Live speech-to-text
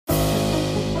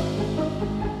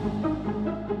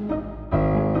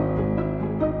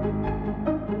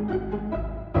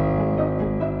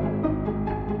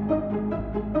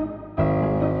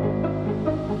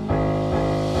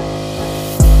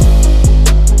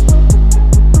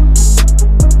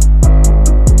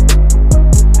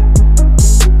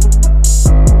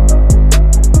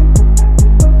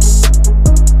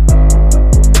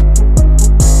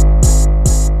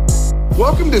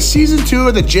Season 2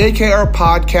 of the JKR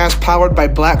podcast powered by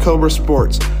Black Cobra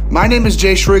Sports. My name is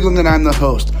Jay Shrigland and I'm the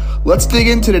host. Let's dig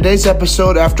into today's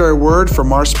episode after a word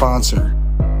from our sponsor.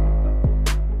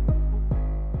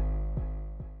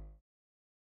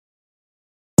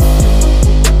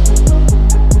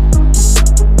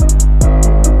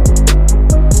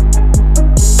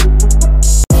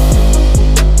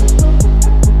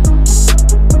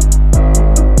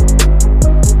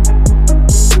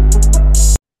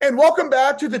 And welcome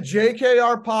back to the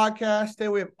JKR podcast. Today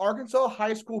we have Arkansas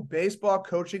High School baseball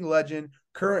coaching legend,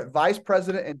 current vice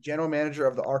president and general manager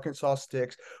of the Arkansas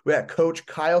Sticks. We have Coach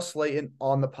Kyle Slayton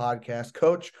on the podcast.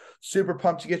 Coach, super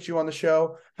pumped to get you on the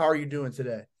show. How are you doing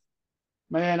today?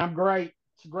 Man, I'm great.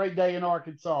 It's a great day in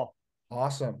Arkansas.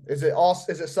 Awesome. Is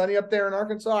it sunny up there in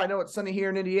Arkansas? I know it's sunny here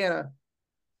in Indiana.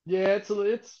 Yeah, it's a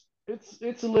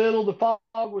little. The fog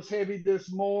was heavy this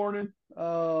morning,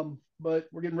 but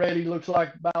we're getting ready. Looks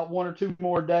like about 1 or 2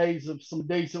 more days of some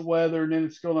decent weather, and then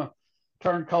it's gonna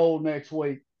turn cold next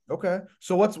week. Okay.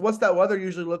 So what's that weather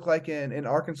usually look like in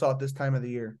Arkansas at this time of the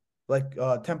year, like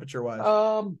temperature wise?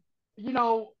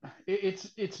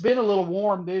 It's been a little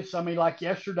warm. Like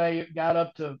yesterday, it got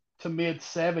up to mid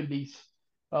 70s.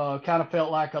 Kind of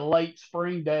felt like a late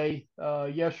spring day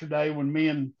yesterday when me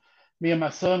and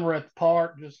my son were at the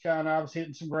park. I was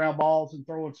hitting some ground balls and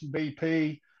throwing some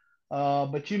BP.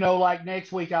 But like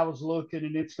next week I was looking,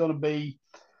 and it's going to be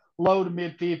low to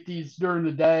mid 50s during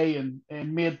the day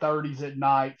and mid 30s at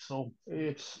night. So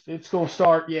it's going to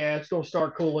start. Yeah, it's going to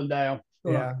start cooling down.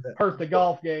 Yeah, Hurt the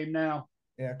golf game now.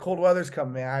 Yeah, cold weather's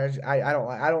coming, man. I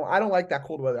don't like that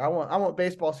cold weather. I want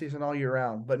baseball season all year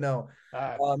round. But no.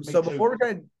 So before we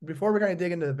kind of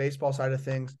dig into the baseball side of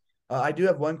things, I do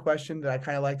have one question that I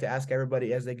kind of like to ask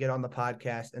everybody as they get on the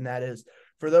podcast, and that is,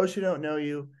 for those who don't know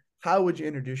you, how would you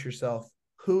introduce yourself?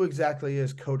 Who exactly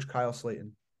is Coach Kyle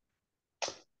Slayton?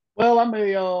 Well,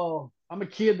 I'm a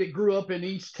kid that grew up in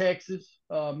East Texas,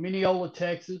 Mineola,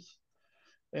 Texas,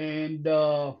 and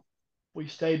we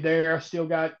stayed there.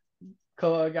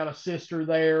 I got a sister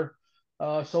there,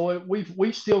 so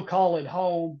we still call it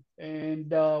home.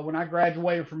 And when I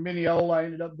graduated from Mineola, I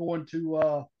ended up going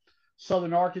to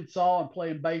Southern Arkansas and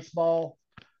playing baseball.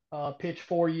 Pitched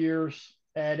 4 years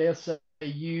at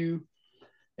SAU,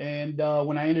 and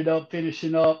when I ended up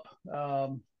finishing up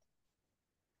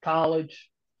college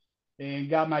and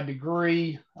got my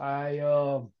degree, I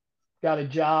got a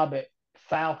job at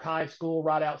Falk High School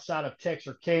right outside of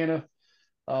Texarkana.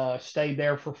 Stayed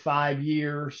there for 5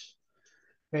 years,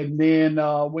 and then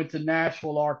went to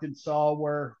Nashville, Arkansas,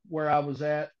 where I was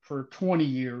at for 20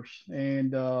 years.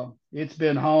 And it's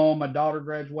been home. My daughter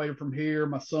graduated from here.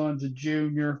 My son's a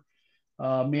junior.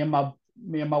 Me and my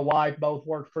wife both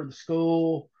work for the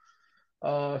school.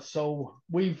 So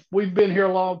we've been here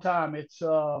a long time. It's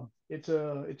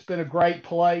been a great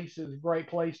place. It's a great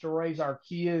place to raise our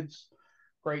kids.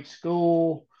 Great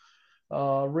school.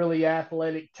 Really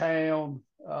athletic town.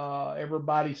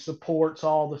 Everybody supports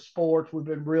all the sports. We've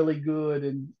been really good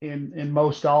in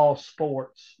most all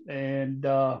sports. And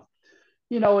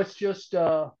it's just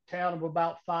a town of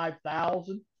about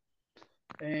 5,000,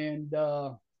 and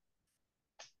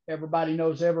everybody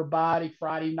knows everybody.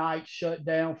 Friday night shut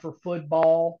down for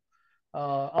football.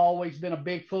 Always been a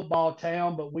big football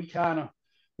town, but we kind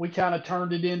of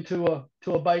turned it into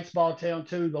a baseball town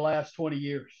too the last 20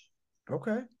 years.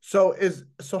 Okay. So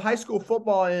high school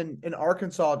football in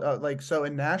Arkansas,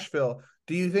 in Nashville,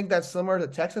 do you think that's similar to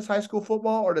Texas high school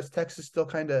football, or does Texas still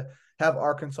kind of have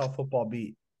Arkansas football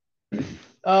beat?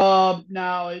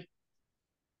 No,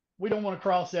 we don't want to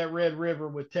cross that Red River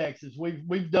with Texas.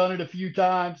 We've done it a few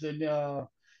times, and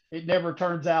it never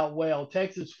turns out well.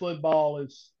 Texas football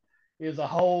is a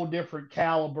whole different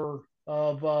caliber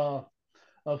of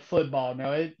football.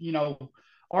 Now,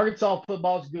 Arkansas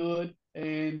football's good,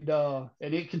 and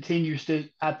it continues to,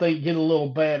 I think, get a little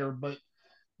better, but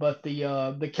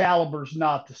the caliber's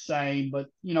not the same. But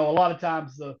a lot of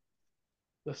times the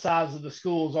size of the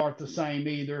schools aren't the same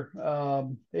either.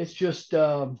 It's just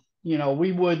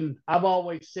we wouldn't. I've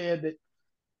always said that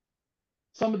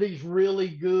some of these really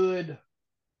good,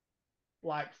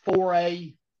 like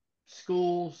 4A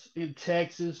schools in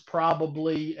Texas,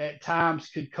 probably at times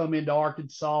could come into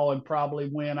Arkansas and probably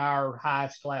win our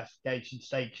highest classification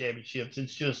state championships.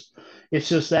 It's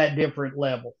just that different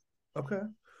level. Okay.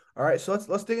 All right. So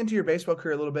let's dig into your baseball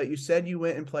career a little bit. You said you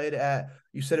went and played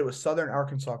you said it was Southern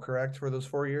Arkansas, correct, for those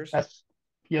 4 years?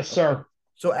 Yes, sir.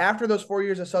 So after those 4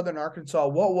 years at Southern Arkansas,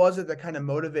 what was it that kind of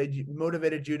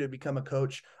motivated you to become a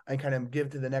coach and kind of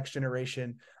give to the next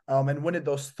generation? And when did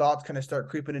those thoughts kind of start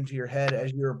creeping into your head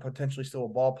as you were potentially still a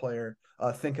ball player,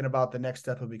 thinking about the next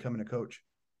step of becoming a coach?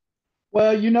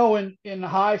 Well, in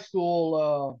high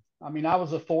school, I mean, I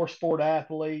was a four-sport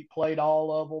athlete, played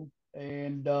all of them,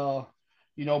 and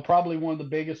probably one of the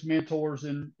biggest mentors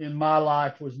in my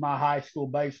life was my high school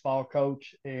baseball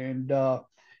coach, and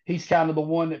he's kind of the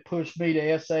one that pushed me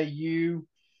to SAU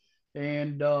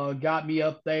and got me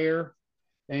up there.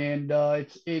 And I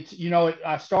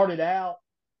started out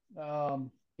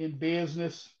in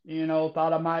business,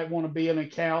 thought I might want to be an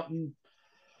accountant.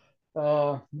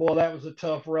 Boy, that was a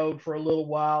tough road for a little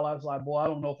while. I was like, boy, I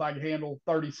don't know if I could handle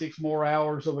 36 more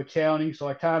hours of accounting. So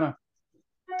I kind of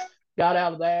got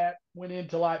out of that, went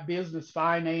into like business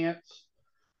finance,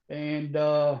 and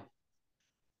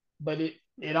but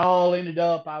it all ended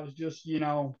up. I was just,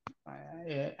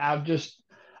 I just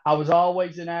I was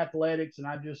always in athletics, and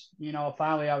I just,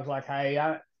 finally I was like,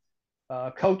 hey,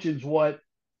 coaching's what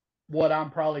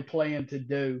I'm probably planning to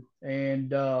do.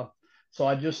 And so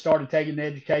I just started taking the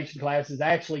education classes.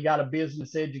 I actually got a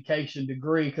business education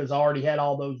degree because I already had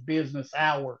all those business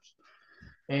hours,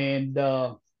 and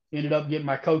ended up getting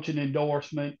my coaching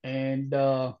endorsement. And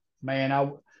man,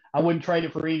 I wouldn't trade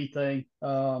it for anything.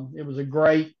 It was a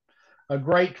great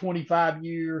 25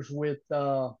 years with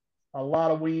a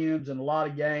lot of wins and a lot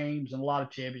of games and a lot of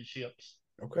championships.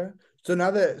 Okay.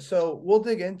 So we'll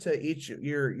dig into each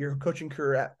your coaching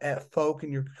career at Folk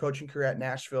and your coaching career at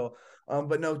Nashville.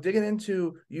 But no, digging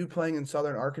into you playing in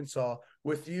Southern Arkansas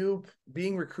with you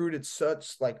being recruited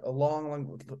such like a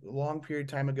long period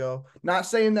of time ago. Not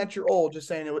saying that you're old, just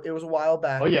saying it was a while Oh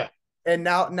back. yeah. And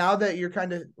now that you're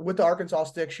kind of with the Arkansas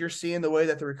Sticks, you're seeing the way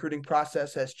that the recruiting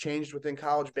process has changed within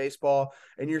college baseball,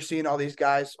 and you're seeing all these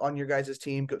guys on your guys'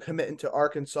 team committing to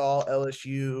Arkansas,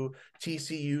 LSU,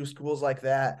 TCU, schools like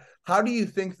that. How do you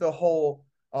think the whole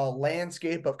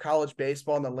landscape of college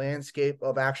baseball and the landscape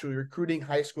of actually recruiting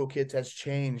high school kids has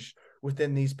changed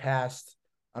within these past,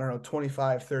 I don't know,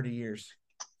 25, 30 years?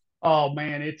 Oh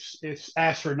man, it's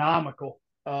astronomical.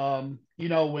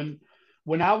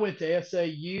 When I went to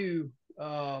SAU,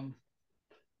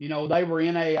 they were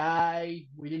NAI.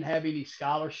 We didn't have any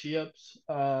scholarships.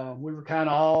 We were kind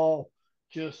of all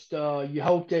just you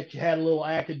hope that you had a little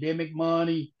academic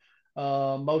money.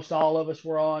 Most all of us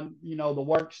were on, the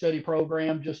work study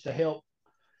program just to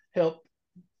help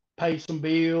pay some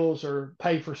bills or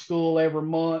pay for school every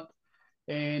month.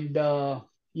 And and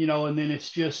then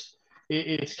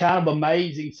it's kind of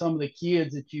amazing some of the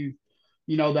kids that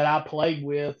that I played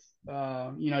with.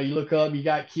 You look up, you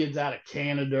got kids out of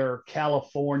Canada or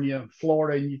California,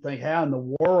 Florida, and you think, how in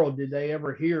the world did they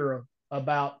ever hear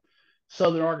about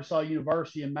Southern Arkansas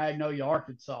University in Magnolia,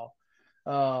 Arkansas?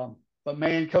 But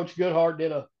man, Coach Goodhart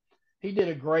did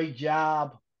a great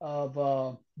job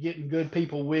of getting good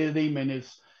people with him, and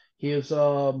his his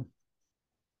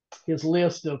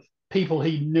list of people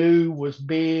he knew was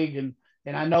big, and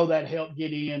I know that helped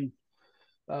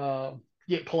uh,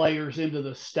 get players into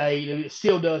the state, and it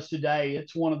still does today.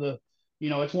 It's one of the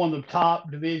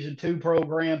top Division II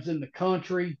programs in the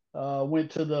country.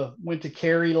 Went to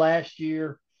Cary last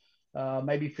year,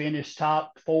 maybe finished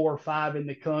top 4 or 5 in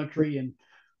the country, and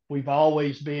we've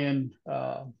always been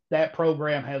that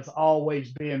program has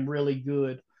always been really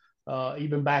good.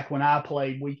 Even back when I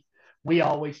played, we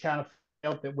always kind of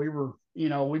felt that we were,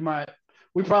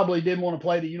 we probably didn't want to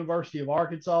play the University of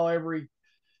Arkansas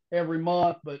every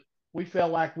month, but we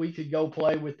felt like we could go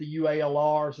play with the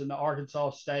UALRs and the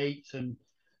Arkansas States, and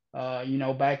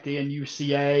back then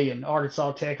UCA and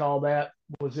Arkansas Tech, all that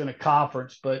was in a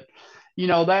conference. But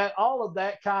that all of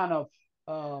that kind of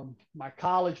my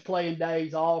college playing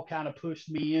days all kind of pushed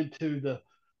me into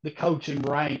the coaching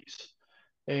ranks,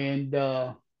 and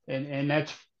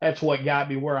that's what got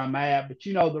me where I'm at. But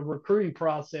the recruiting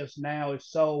process now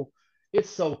is it's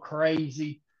so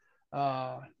crazy.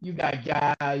 You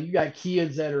got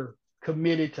kids that are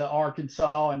committed to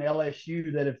Arkansas and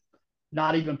LSU that have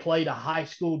not even played a high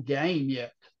school game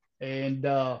yet, and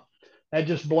that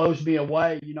just blows me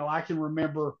away. I can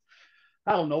remember,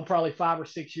 I don't know, probably 5 or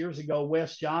 6 years ago,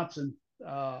 Wes Johnson.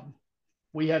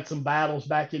 We had some battles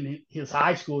back in his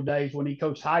high school days when he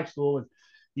coached high school,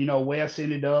 and Wes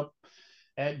ended up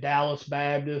at Dallas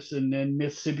Baptist and then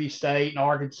Mississippi State and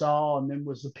Arkansas, and then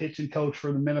was the pitching coach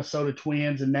for the Minnesota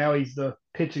Twins, and now he's the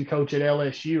pitching coach at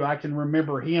LSU. I can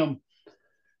remember him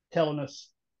telling us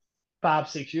 5,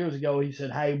 6 years ago. He said,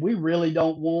 "Hey, we really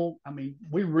don't want. I mean,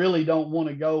 we really don't want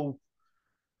to go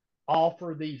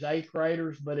offer these eighth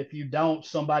graders, but if you don't,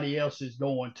 somebody else is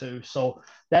going to." So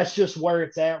that's just where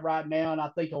it's at right now, and I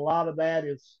think a lot of that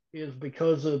is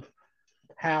because of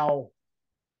how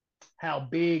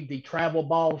big the travel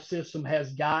ball system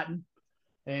has gotten,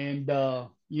 and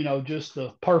just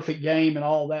the perfect game and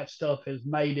all that stuff has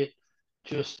made it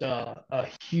just a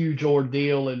huge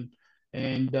ordeal, and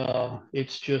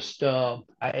it's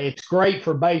great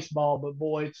for baseball, but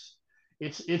boy,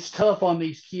 it's tough on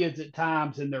these kids at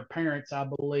times and their parents, I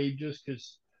believe, just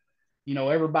because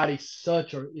everybody's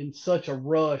in such a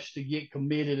rush to get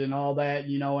committed and all that,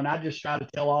 and I just try to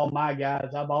tell all my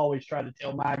guys, I've always tried to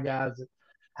tell my guys that,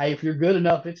 hey, if you're good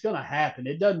enough, it's going to happen.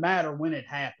 It doesn't matter when it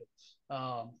happens.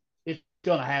 It's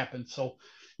going to happen. So,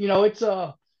 it's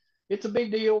a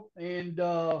big deal, and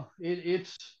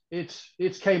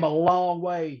it's came a long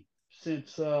way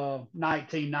since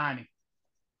 1990.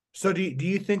 So do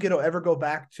you think it'll ever go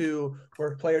back to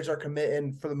where players are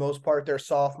committing for the most part their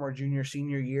sophomore, junior,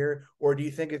 senior year, or do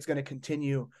you think it's going to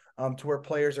continue to where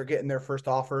players are getting their first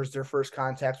offers, their first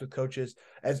contacts with coaches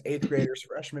as eighth graders,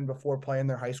 freshmen before playing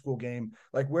their high school game?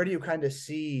 Like, where do you kind of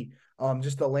see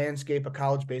just the landscape of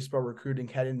college baseball recruiting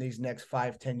heading these next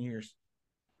 5-10 years?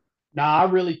 Now, I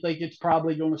really think it's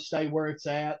probably going to stay where it's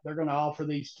at. They're going to offer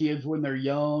these kids when they're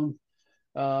young,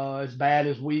 as bad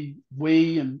as we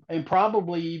and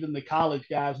probably even the college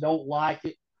guys don't like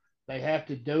it. They have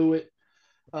to do it.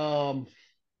 Um,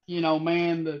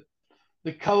 man,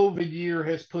 the COVID year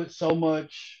has put so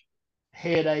much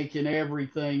headache in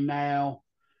everything now.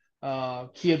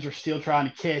 Kids are still trying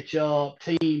to catch up.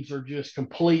 Teams are just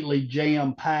completely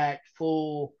jam packed,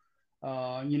 full.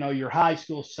 Your high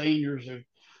school seniors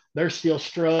they're still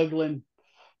struggling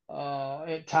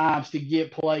at times to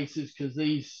get places because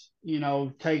these,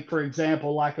 take for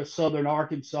example like a Southern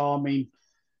Arkansas. I mean,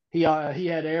 he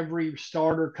had every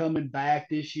starter coming back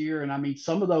this year, and I mean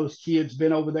some of those kids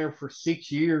been over there for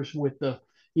 6 years with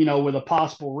with a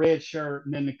possible red shirt,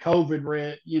 and then the COVID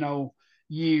red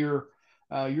year.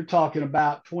 You're talking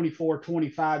about 24,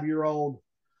 25-year-old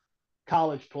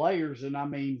college players, and I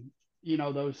mean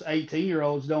those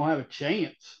 18-year-olds don't have a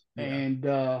chance, Yeah. and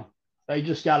they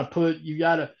just got to you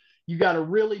got to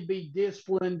really be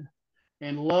disciplined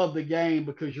and love the game,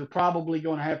 because you're probably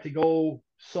going to have to go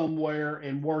somewhere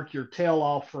and work your tail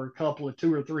off for a couple of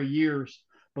 2 or 3 years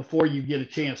before you get a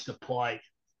chance to play.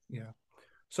 Yeah.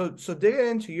 So digging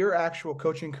into your actual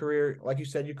coaching career, like you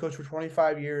said, you coached for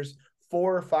 25 years,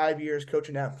 4 or 5 years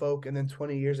coaching at Folk, and then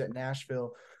 20 years at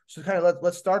Nashville. So kind of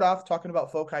let's start off talking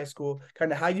about Folk High School,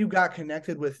 kind of how you got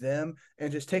connected with them,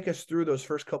 and just take us through those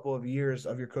first couple of years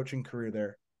of your coaching career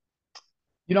there.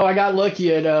 I got lucky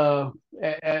for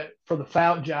the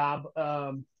Fout job.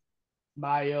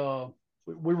 My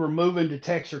We were moving to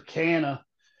Texarkana,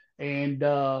 and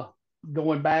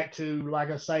going back to,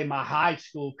 like I say, my high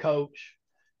school coach.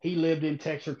 He lived in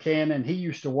Texarkana, and he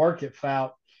used to work at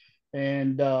Fout,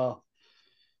 and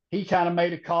he kind of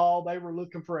made a call. They were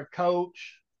looking for a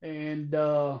coach, and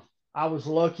I was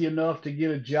lucky enough to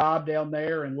get a job down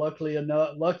there, and lucky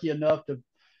enough to,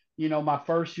 my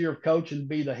first year of coaching,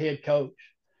 be the head coach.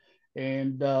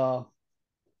 And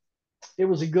it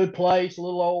was a good place, a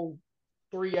little old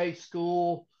 3A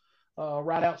school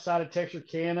right outside of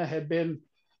Texarkana. Had been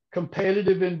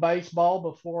competitive in baseball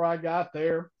before I got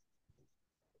there.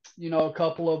 A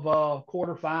couple of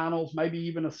quarterfinals, maybe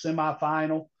even a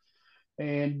semifinal,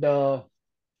 and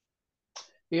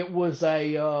it was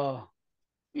not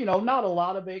a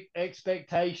lot of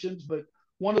expectations, but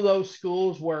one of those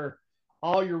schools where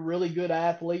all your really good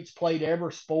athletes played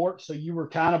every sport. So you were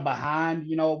kind of behind.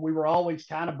 We were always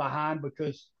kind of behind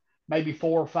because maybe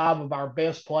 4 or 5 of our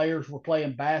best players were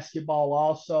playing basketball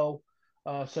also.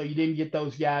 So you didn't get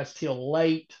those guys till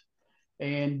late.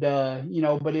 And,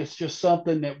 but it's just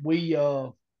something that we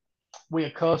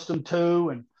accustomed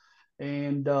to,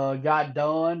 and got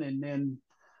done. And then,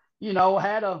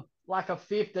 had a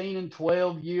 15 and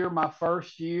 12 year my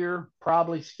first year,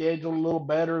 probably scheduled a little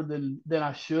better than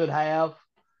I should have,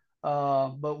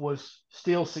 but was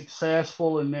still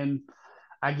successful. And then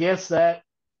I guess that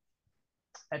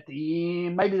at the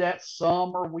end, maybe that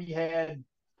summer,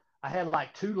 I had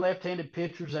like 2 left-handed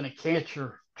pitchers and a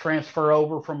catcher transfer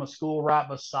over from a school right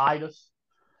beside us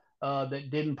that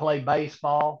didn't play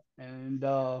baseball, and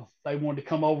they wanted to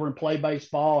come over and play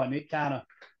baseball, and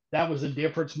that was a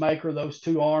difference maker. Those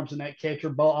 2 arms and that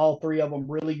catcher, all 3 of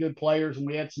them really good players, and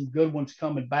we had some good ones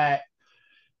coming back.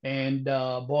 And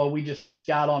boy, we just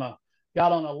got on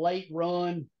a late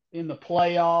run in the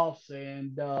playoffs,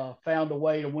 and found a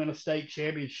way to win a state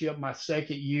championship my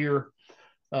second year.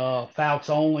 Falc's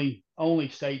only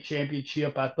state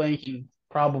championship, I think, in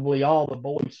probably all the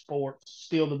boys sports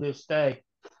still to this day.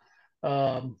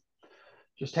 Um,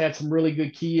 just had some really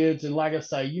good kids, and like I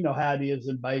say, you know how it is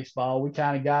in baseball. We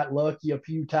kind of got lucky a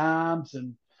few times,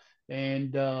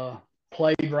 and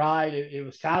played right. It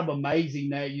was kind of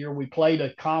amazing that year. We played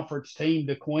a conference team,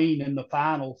 the Queen, in the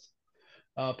finals.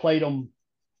 Played them,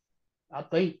 I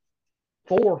think,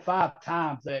 4 or 5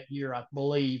 times that year, I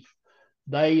believe.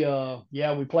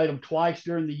 We played them twice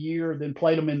during the year, then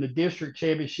played them in the district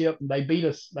championship, and they beat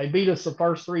us. They beat us the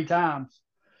first 3 times,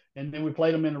 and then we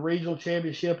played them in the regional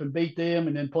championship and beat them,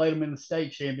 and then played them in the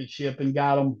state championship and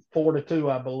got them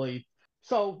 4-2, I believe.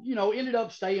 So ended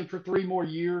up staying for 3 more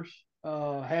years.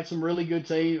 Had some really good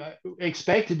team.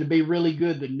 Expected to be really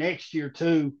good the next year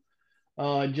too.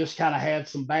 Just kind of had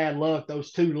some bad luck.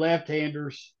 Those 2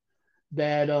 left-handers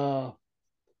that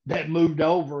moved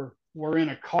over were in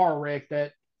a car wreck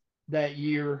that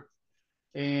year,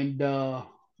 and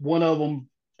one of them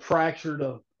fractured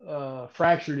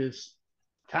his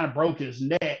kind of broke his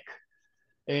neck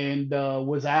and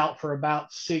was out for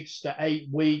about 6 to 8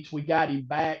 weeks. We got him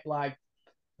back like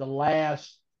the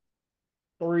last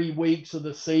 3 weeks of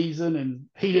the season, and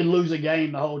he didn't lose a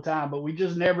game the whole time. But we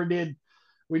just never did.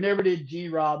 We never did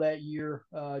G-Raw that year.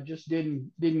 Just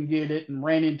didn't get it, and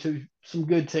ran into some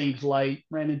good teams late.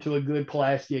 Ran into a good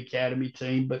Pulaski Academy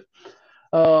team, but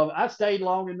I stayed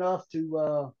long enough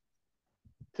to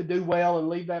do well and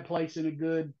leave that place in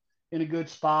a good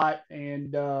spot.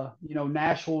 And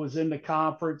Nashville was in the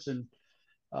conference, and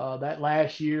that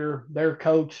last year, their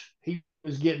coach, he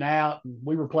was getting out, and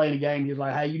we were playing a game. He was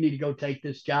like, "Hey, you need to go take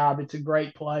this job. It's a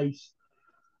great place.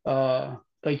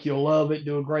 Think you'll love it.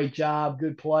 Do a great job.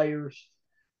 Good players."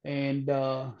 And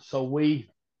so we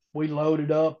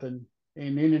loaded up and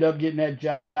ended up getting that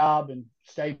job and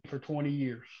stayed for 20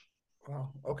 years.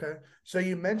 Wow. Okay. So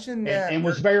you mentioned that and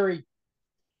was very,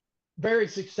 very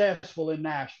successful in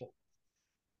Nashville.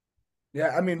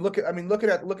 Yeah, I mean, looking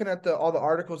at all the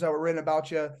articles that were written about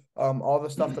you, all the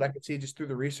stuff that I could see just through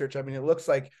the research. I mean, it looks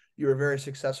like you were very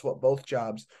successful at both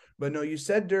jobs. But no, you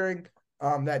said during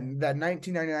that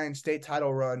 1999 state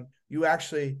title run, you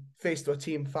actually faced a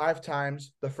team 5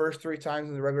 times. The first 3 times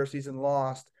in the regular season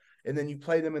lost, and then you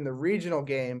played them in the regional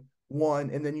game, won,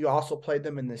 and then you also played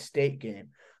them in the state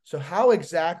game. So how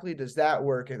exactly does that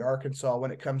work in Arkansas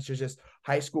when it comes to just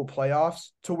high school playoffs,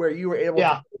 to where you were able to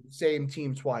play the same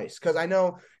team twice? Because I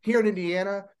know here in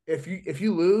Indiana, if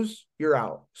you lose, you're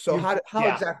out. So how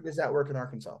exactly does that work in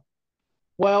Arkansas?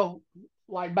 Well,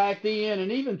 like back then,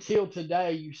 and even till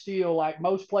today, you still, like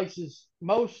most places,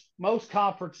 most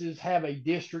conferences have a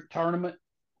district tournament.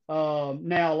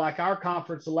 Now, like our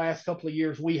conference, the last couple of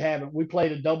years, we haven't. We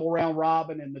played a double round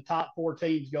robin, and the top 4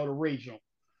 teams go to regional.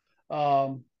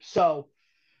 So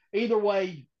either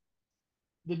way,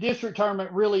 the district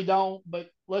tournament really don't. But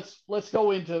let's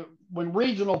go into when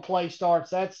regional play starts.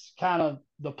 That's kind of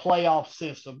the playoff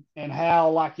system, and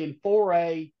how, like in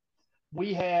 4A,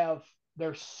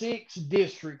 there's 6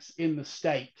 districts in the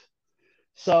state.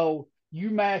 So you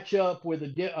match up with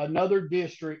another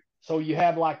district. So you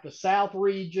have like the South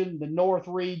region, the North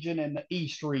region, and the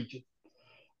East region,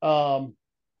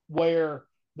 where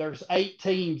there's 8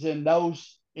 teams in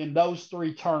those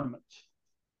 3 tournaments,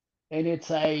 and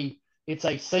it's a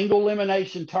single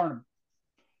elimination tournament.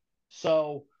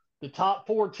 So the top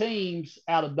 4 teams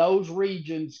out of those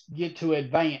regions get to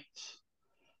advance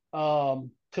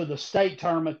to the state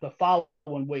tournament the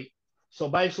following week. So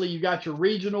basically, you got your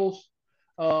regionals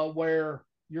where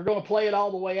you're going to play it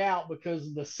all the way out because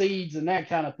of the seeds and that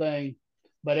kind of thing.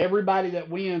 But everybody that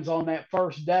wins on that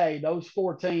first day, those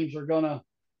 4 teams are going to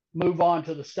move on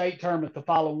to the state tournament the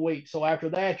following week. So after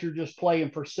that, you're just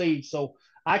playing for seeds. So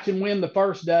I can win the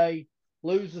first day,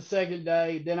 lose the second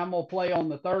day, then I'm going to play on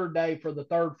the third day for the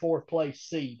 3rd, 4th place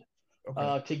seed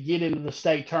to get into the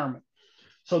state tournament.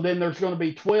 So then there's going to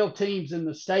be 12 teams in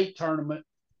the state tournament.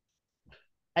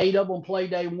 8 of them play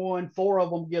day 1, 4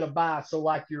 of them get a bye. So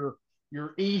like your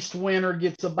East winner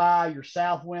gets a bye, your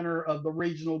South winner of the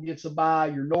regional gets a bye,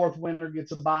 your North winner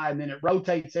gets a bye, and then it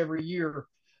rotates every year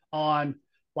on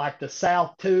like the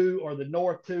South 2 or the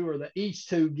North 2 or the East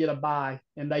 2 get a bye,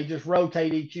 and they just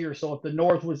rotate each year. So if the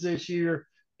North was this year,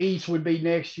 East would be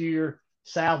next year,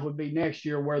 South would be next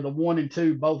year, where the 1 and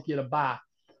 2 both get a bye.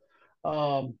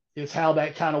 Is how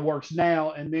that kind of works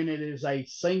now. And then it is a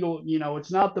single,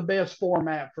 it's not the best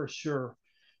format for sure.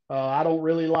 I don't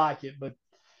really like it, but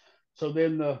so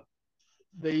then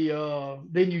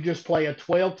then you just play a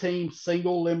 12-team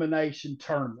single elimination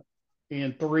tournament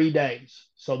in 3 days.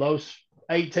 So those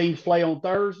 8 teams play on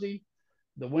Thursday.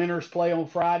 The winners play on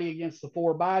Friday against the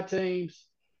 4 bye teams.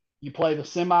 You play the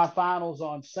semifinals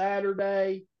on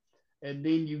Saturday, and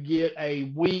then you get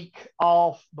a week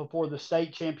off before the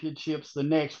state championships the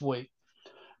next week.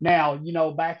 Now,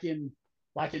 back in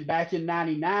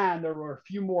 99, there were a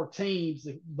few more teams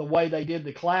the way they did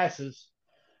the classes.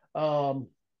 And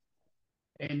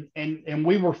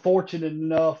we were fortunate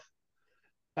enough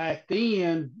back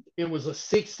then, it was a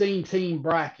 16-team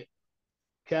bracket.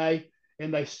 Okay.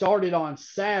 and they started on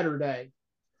Saturday.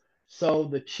 So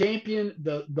the champion,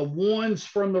 the ones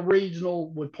from the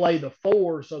regional would play the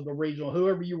fours of the regional,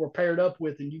 whoever you were paired up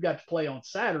with, and you got to play on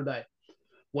Saturday.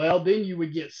 Well, then you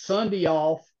would get Sunday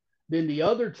off. Then the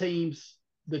other teams,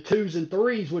 the twos and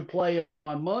threes, would play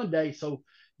on Monday. So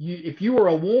if you were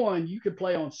a one, you could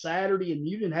play on Saturday, and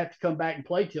you didn't have to come back and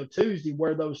play till Tuesday,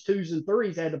 where those twos and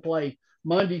threes had to play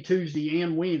Monday, Tuesday,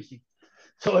 and Wednesday.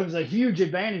 So it was a huge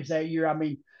advantage that year. I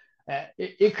mean,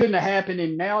 it couldn't have happened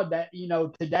in now that,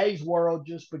 today's world,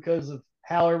 just because of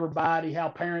how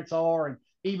parents are, and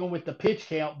even with the pitch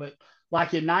count. But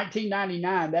like in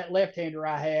 1999, that left-hander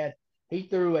I had, he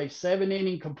threw a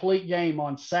 7-inning complete game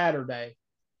on Saturday,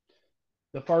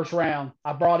 the first round.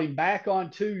 I brought him back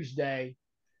on Tuesday,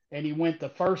 and he went the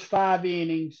first 5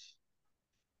 innings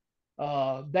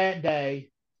that day,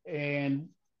 and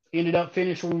ended up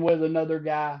finishing with another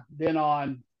guy. Then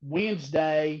on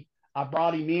Wednesday, I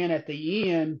brought him in at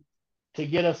the end to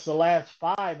get us the last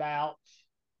 5 outs.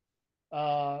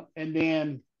 And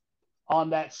then on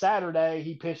that Saturday,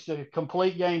 he pitched a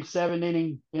complete game, 7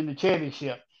 inning in the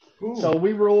championship. Ooh. So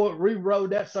we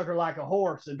rode that sucker like a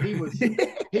horse, and he was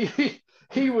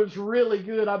he was really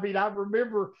good. I mean, I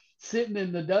remember sitting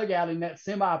in the dugout in that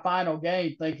semifinal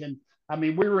game thinking, I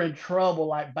mean, we were in trouble,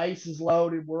 like bases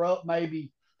loaded. We're up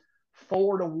maybe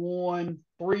 4-1,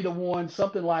 3-1,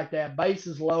 something like that.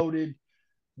 Bases loaded,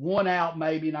 1 out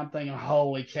maybe, and I'm thinking,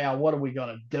 holy cow, what are we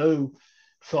going to do?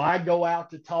 So I go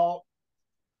out to talk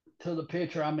to the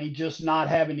pitcher. I mean, just not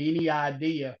having any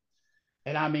idea.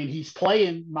 And I mean,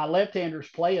 my left-hander's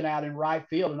playing out in right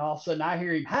field, and all of a sudden I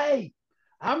hear him, "Hey,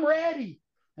 I'm ready."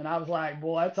 And I was like,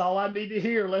 boy, that's all I need to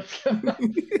hear. Let's go.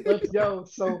 Let's go.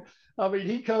 So, I mean,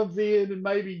 he comes in, and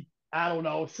maybe, I don't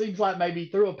know, it seems like maybe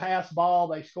he threw a pass ball.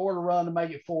 They scored a run to make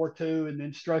it 4-2, and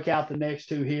then struck out the next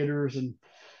 2 hitters, and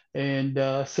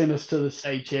sent us to the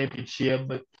state championship.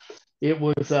 But it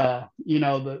was,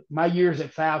 my years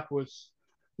at Falk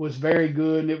was very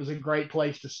good, and it was a great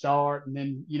place to start. And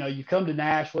then, you come to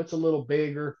Nashville, it's a little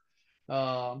bigger.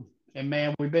 And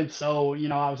man, we've been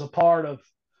I was a part of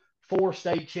 4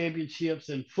 state championships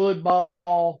in football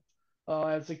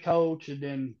as a coach. And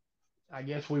then I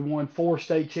guess we won 4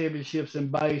 state championships in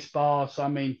baseball. So, I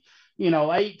mean,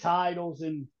 8 titles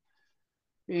in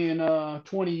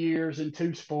 20 years in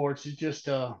 2 sports is just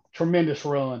a tremendous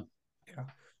run. Yeah.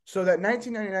 So that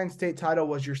 1999 state title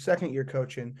was your second year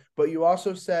coaching, but you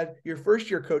also said your first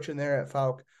year coaching there at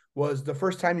Falk was the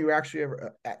first time you were actually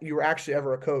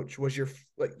ever a coach. Was your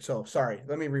sorry,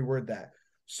 let me reword that.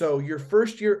 So your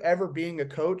first year ever being a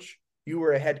coach, you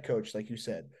were a head coach, like you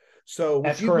said. So with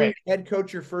That's you correct. being head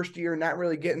coach your first year, not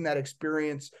really getting that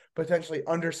experience potentially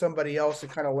under somebody else to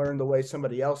kind of learn the way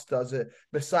somebody else does it,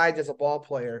 besides as a ball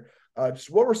player, just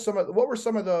what were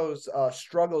some of those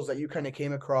struggles that you kind of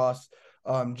came across,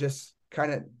 just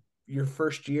kind of your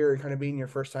first year, kind of being your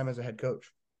first time as a head coach?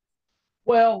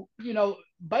 Well,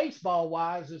 baseball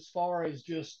wise, as far as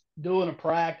just doing a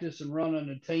practice and running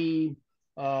a team,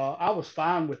 I was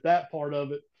fine with that part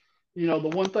of it. The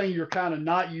one thing you're kind of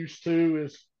not used to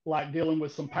is like dealing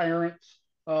with some parents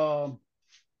that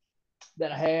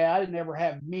I didn't ever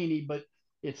have many, but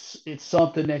it's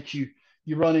something that you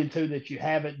run into that you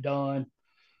haven't done,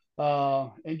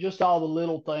 and just all the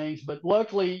little things. But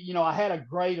luckily, I had a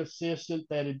great assistant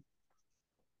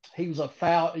he was a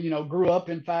Falk, grew up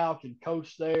in Falk and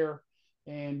coached there.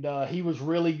 And he was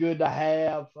really good to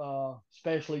have,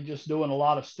 especially just doing a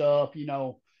lot of stuff,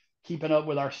 keeping up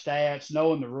with our stats,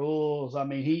 knowing the rules. I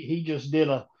mean, he just did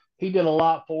a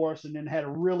lot for us. And then had a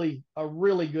really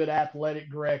good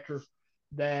athletic director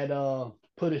that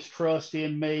put his trust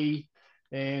in me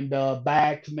and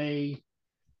backed me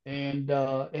and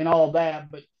all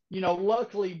that. But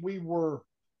luckily we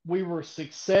were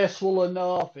successful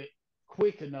enough,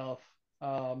 quick enough.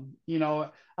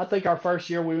 I think our first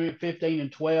year we went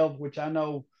 15-12, which I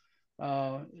know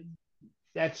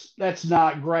that's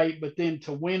not great. But then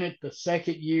to win it the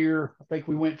second year, I think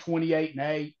we went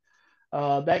 28-8.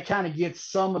 That kind of gets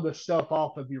some of the stuff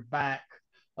off of your back.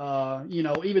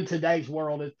 Even today's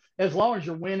world, as long as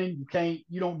you're winning,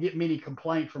 you don't get many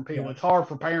complaints from people. Yeah. It's hard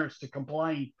for parents to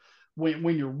complain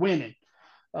when you're winning.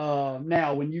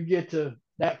 Now, when you get to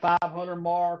that 500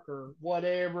 mark or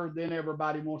whatever, then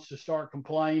everybody wants to start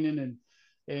complaining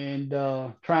and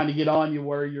trying to get on you,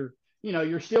 where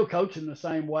you're still coaching the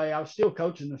same way. I was still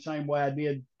coaching the same way I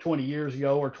did 20 years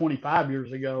ago or 25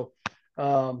 years ago.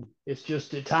 It's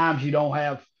just at times you don't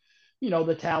have,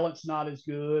 the talent's not as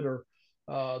good, or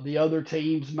the other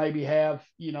teams maybe have,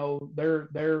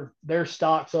 their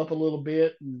stocks up a little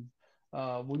bit, and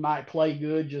we might play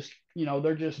good. Just,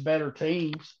 they're just better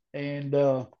teams. And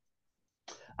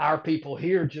our people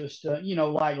here just,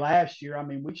 like last year, I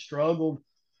mean, we struggled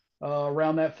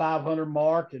around that 500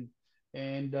 mark,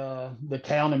 and the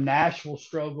town of Nashville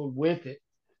struggled with it.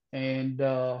 And,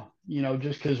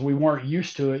 just because we weren't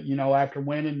used to it, after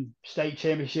winning state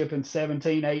championship in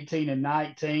 17, 18, and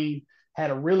 19, had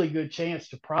a really good chance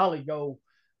to probably go.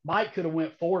 Mike could have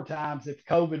went 4 times if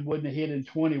COVID wouldn't have hit in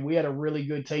 20. We had a really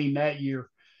good team that year,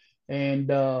 and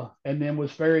then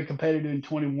was very competitive in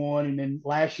 21. And then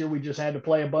last year we just had to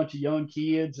play a bunch of young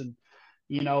kids, and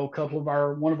a couple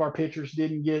of one of our pitchers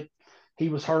didn't get. He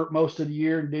was hurt most of the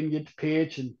year and didn't get to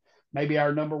pitch, and maybe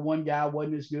our number one guy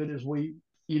wasn't as good as we,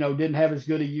 didn't have as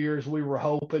good a year as we were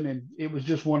hoping, and it was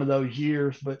just one of those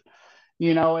years. But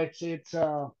it's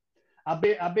I've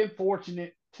been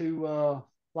fortunate to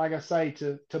like I say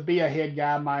to be a head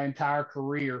guy my entire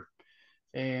career,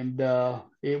 and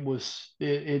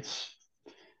it's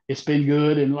been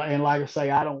good, and like I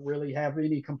say, I don't really have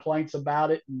any complaints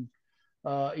about it. And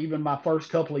even my first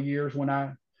couple of years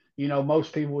when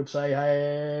most people would say,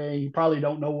 hey, he probably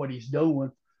don't know what he's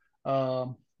doing.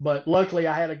 But luckily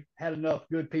I had enough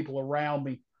good people around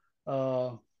me,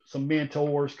 some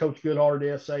mentors, Coach Goodhart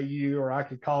at SAU, or I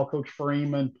could call Coach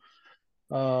Freeman,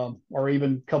 or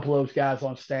even a couple of those guys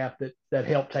on staff that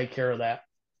helped take care of that.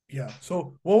 Yeah.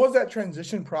 So what was that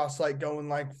transition process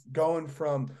going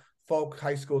from Folk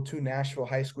High School to Nashville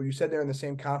High School? You said they're in the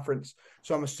same conference,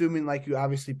 so I'm assuming you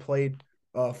obviously played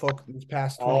Folk these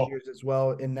past 20 years as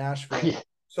well in Nashville. Yeah.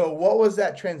 So what was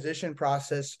that transition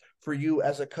process for you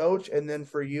as a coach, and then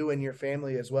for you and your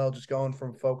family as well, just going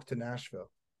from Folk to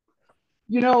Nashville?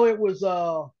 It was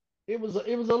a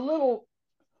little.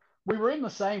 We were in the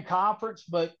same conference,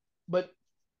 but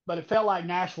it felt like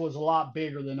Nashville was a lot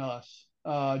bigger than us,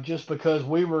 just because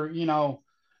we were,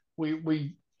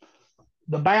 we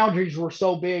the boundaries were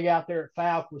so big out there at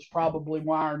Falk was probably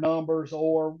why our numbers,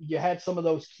 or you had some of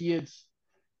those kids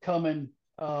coming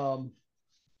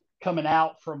coming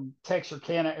out from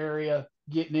Texarkana area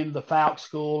getting into the Falk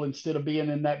school instead of being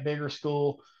in that bigger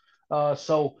school.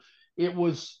 So it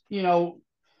was, we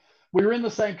were in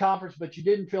the same conference, but you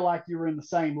didn't feel like you were in the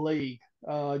same league,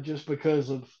 just because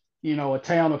of, a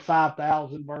town of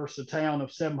 5,000 versus a town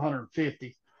of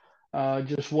 750.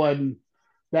 Just wasn't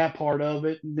that part of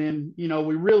it. And then,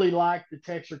 we really liked the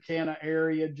Texarkana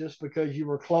area just because you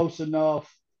were close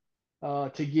enough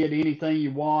to get anything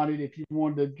you wanted. If you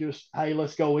wanted to just, hey,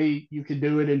 let's go eat, you could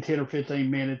do it in 10 or 15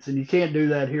 minutes. And you can't do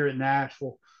that here at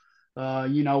Nashville.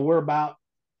 We're about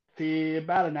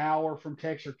an hour from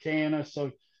Texarkana.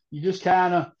 So you just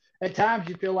kind of, at times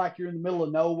you feel like you're in the middle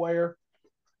of nowhere.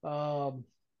 And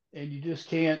you just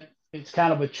can't, it's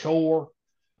kind of a chore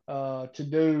to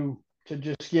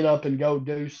just get up and go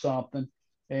do something.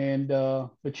 And,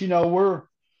 but we're,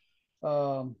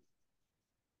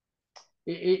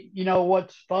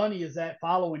 what's funny is that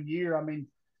following year, I mean,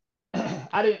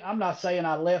 I'm not saying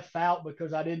I left out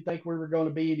because I didn't think we were going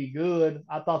to be any good.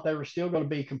 I thought they were still going to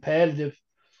be competitive,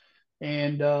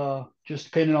 and just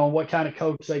depending on what kind of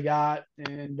coach they got,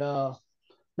 and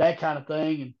that kind of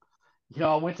thing. And,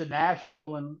 I went to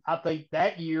Nashville, and I think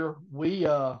that year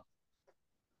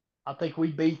I think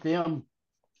we beat them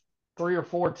 3 or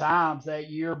 4 times that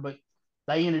year, but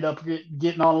they ended up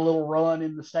getting on a little run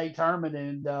in the state tournament,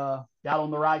 and got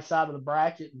on the right side of the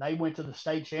bracket, and they went to the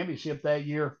state championship that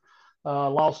year.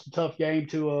 Lost a tough game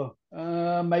to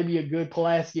maybe a good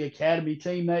Pulaski Academy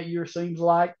team that year, seems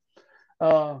like.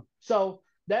 So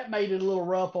that made it a little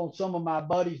rough on some of my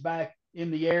buddies back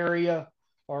in the area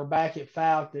or back at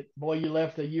Falk, that, boy, you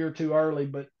left a year too early.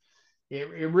 But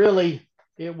it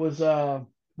was,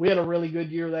 we had a really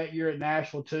good year that year at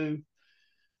Nashville too.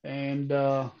 And,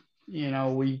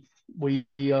 we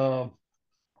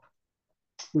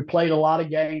played a lot of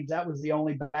games. That was the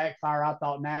only backfire. I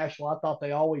thought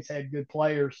they always had good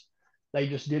players. They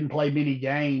just didn't play many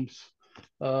games.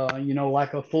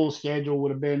 Like a full schedule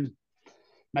would have been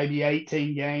maybe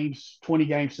 18 games, 20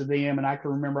 games to them. And I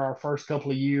can remember our first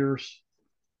couple of years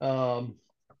up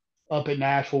at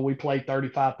Nashville, we played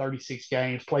 35, 36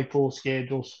 games, played full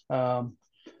schedules.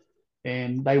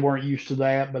 And they weren't used to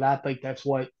that, but I think that's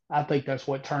what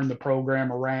turned the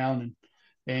program around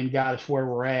and got us where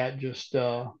we're at, just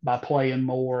by playing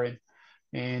more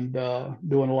and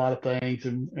doing a lot of things.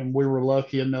 And we were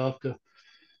lucky enough to,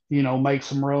 make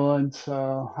some runs.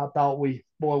 I thought we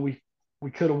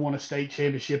could have won a state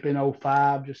championship in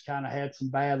 05, just kind of had some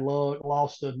bad luck,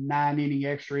 lost a 9-inning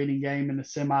extra inning game in the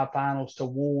semifinals to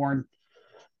Warren.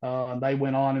 They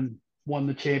went on and won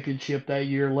the championship that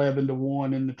year,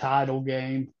 11-1 in the title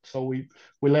game. So we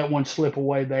let one slip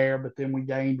away there, but then we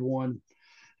gained one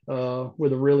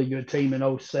with a really good team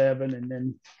in 07. And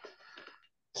then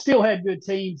still had good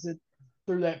teams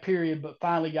through that period, but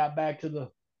finally got back to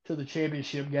the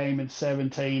championship game in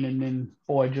 17, and then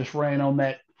boy, just ran on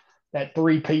that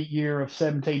three-peat year of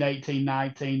 17, 18,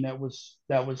 19. That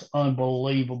was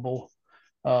unbelievable.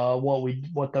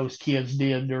 What those kids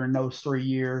did during those 3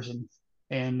 years,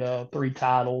 and three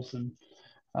titles, and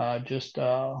just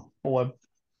boy,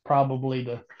 probably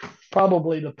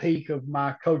the peak of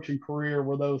my coaching career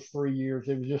were those 3 years.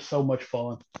 It was just so much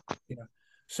fun. Yeah.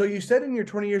 So you said in your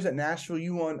 20 years at Nashville,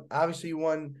 you won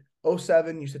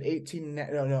 07, you said 18,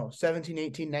 no, 17,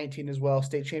 18, 19 as well,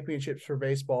 state championships for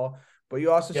baseball. But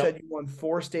you also said you won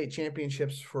 4 state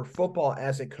championships for football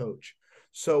as a coach.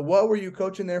 So what were you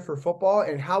coaching there for football,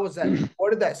 and how was that?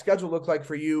 What did that schedule look like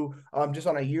for you just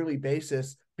on a yearly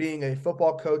basis, being a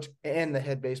football coach and the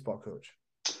head baseball coach?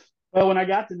 Well, when I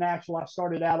got to Nashville, I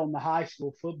started out on the high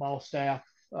school football staff.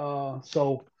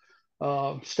 So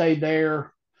stayed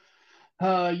there.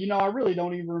 I really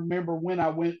don't even remember when I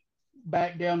went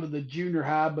back down to the junior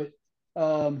high, but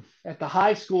at the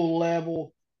high school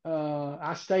level,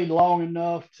 I stayed long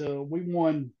enough to we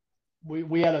won.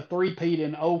 We had a three-peat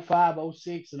in 05,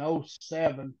 06, and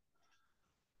 07,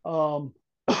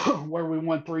 where we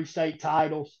won 3 state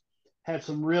titles. Had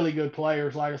some really good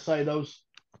players. Like I say, those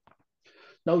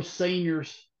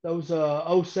seniors, those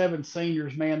 07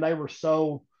 seniors, man,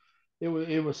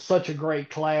 it was such a great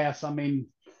class. I mean,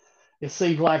 it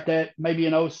seems like that maybe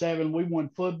in 07 we won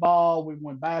football, we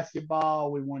won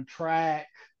basketball, we won track.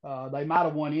 They might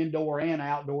have won indoor and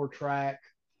outdoor track.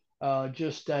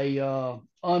 Just a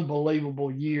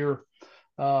unbelievable year.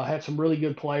 Had some really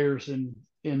good players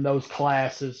in those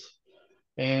classes,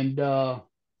 and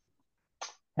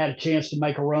had a chance to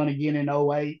make a run again in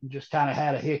 08, and just kind of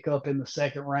had a hiccup in the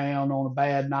second round on a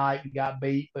bad night and got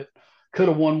beat, but could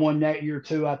have won one that year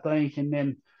too, I think. And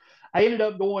then I ended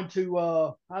up going to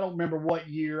I don't remember what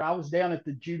year. I was down at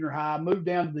the junior high. I moved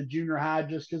down to the junior high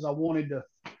just because I wanted to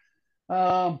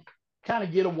kind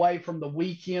of get away from the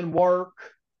weekend work.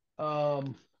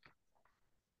 Um,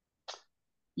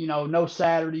 no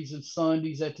Saturdays and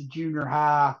Sundays at the junior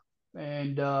high.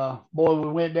 And boy,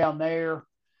 we went down there,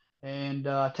 and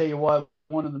I tell you what,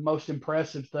 one of the most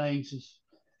impressive things is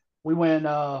we went.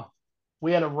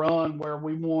 We had a run where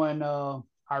we won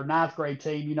our ninth grade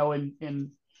team.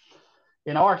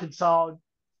 In Arkansas,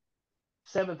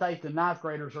 seventh, eighth, and ninth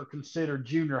graders are considered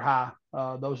junior high.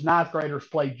 Those ninth graders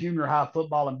play junior high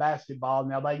football and basketball.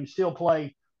 Now they can still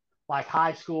play like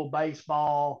high school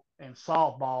baseball and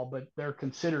softball, but they're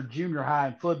considered junior high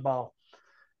in football.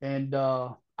 And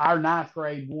our ninth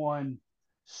grade won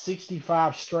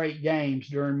 65 straight games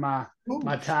during my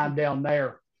time down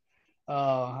there.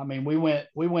 I mean, we went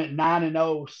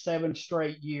 9-0 7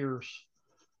 straight years,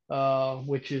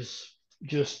 which is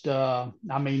just I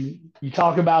mean, you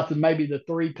talk about maybe the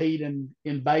three-peat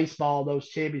in baseball, those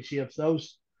championships,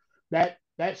 that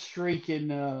streak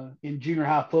in junior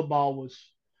high football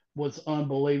was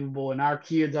unbelievable. And our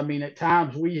kids, I mean, at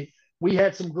times we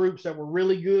had some groups that were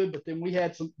really good, but then we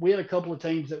had a couple of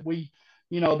teams that we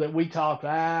talked,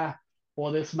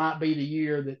 well, this might be the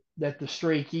year that the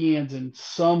streak ends. And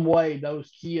some way those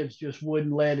kids just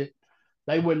wouldn't let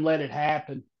it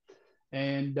happen.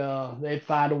 And they'd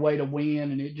find a way to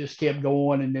win, and it just kept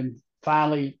going. And then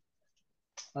finally,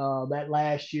 that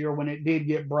last year when it did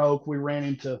get broke, we ran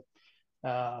into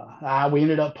we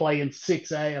ended up playing a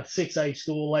 6A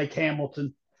school, Lake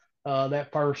Hamilton,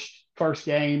 that first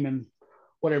game, and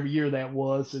whatever year that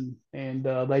was, and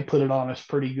they put it on us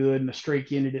pretty good, and the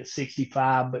streak ended at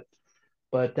 65.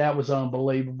 But that was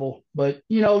unbelievable. But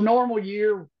normal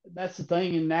year, that's the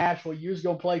thing in Nashville. You was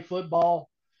gonna play football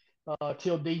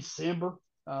till December.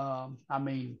 I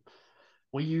mean,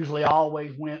 we usually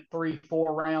always went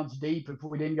 3-4 rounds deep if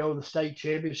we didn't go to the state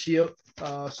championship.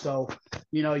 So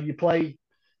you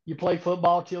play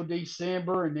football till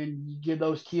December, and then you give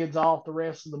those kids off the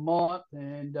rest of the month.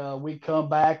 And we come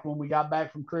back when we got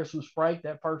back from Christmas break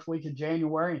that first week of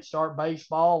January and start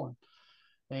baseball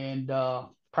and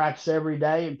practice every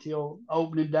day until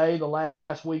opening day, the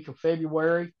last week of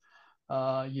February.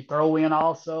 You throw in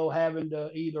also having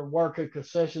to either work a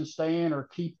concession stand or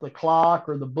keep the clock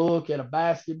or the book at a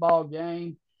basketball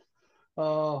game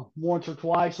once or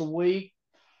twice a week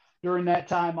during that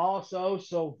time also.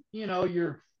 So,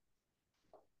 you're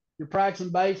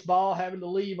practicing baseball, having to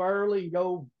leave early and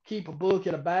go keep a book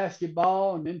at a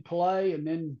basketball and then play and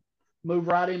then move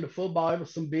right into football. It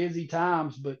was some busy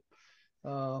times, but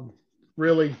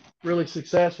really, really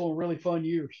successful and really fun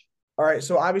years. All right,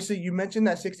 so obviously you mentioned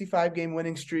that 65-game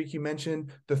winning streak. You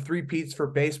mentioned the three-peats for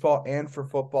baseball and for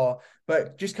football.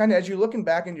 But just kind of as you're looking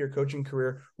back into your coaching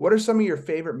career, what are some of your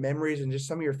favorite memories and just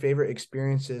some of your favorite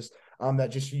experiences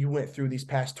that just you went through these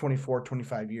past 24,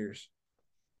 25 years?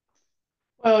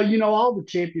 Well, all the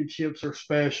championships are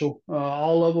special.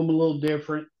 All of them a little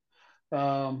different.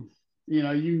 Um, you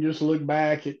can just look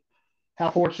back at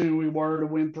how fortunate we were to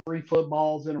win three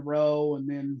footballs in a row. And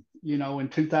then, in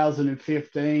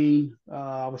 2015,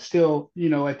 I was still,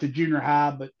 at the junior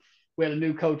high, but we had a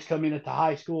new coach come in at the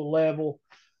high school level.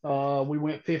 We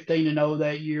went 15-0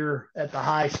 that year at the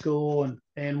high school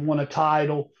and won a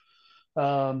title.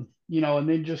 And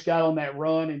then just got on that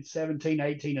run in 17,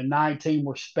 18, and 19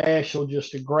 were special.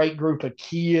 Just a great group of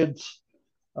kids.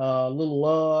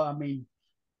 Little I mean,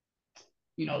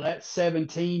 that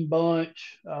 17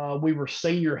 bunch, we were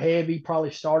senior heavy,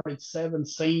 probably started seven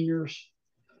seniors,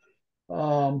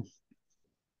 um,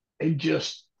 and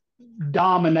just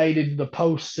dominated the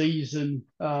postseason,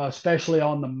 especially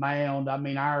on the mound. I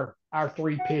mean, our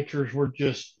three pitchers were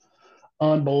just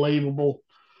unbelievable,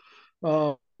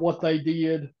 what they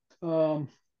did.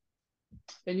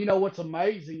 And what's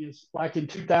amazing is like in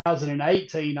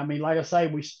 2018. I mean, like I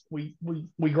say,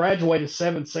 we graduated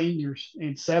seven seniors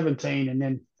in 17, and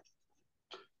then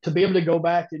to be able to go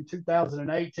back in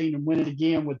 2018 and win it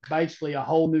again with basically a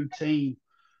whole new team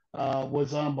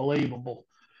was unbelievable.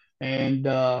 And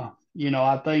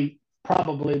I think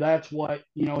probably that's what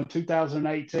in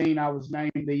 2018 I was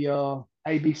named the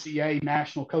ABCA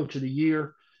National Coach of the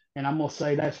Year, and I'm gonna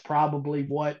say that's probably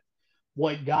what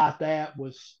got that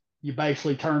was you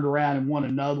basically turned around and won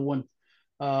another one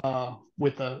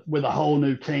with a whole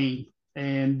new team.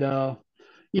 And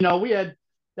we had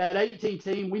that 18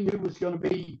 team we knew was going to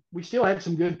be, we still had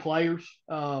some good players.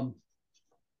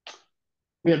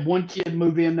 We had one kid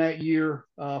move in that year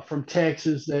from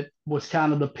Texas that was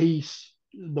kind of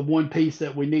the one piece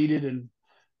that we needed.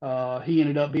 And he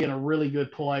ended up being a really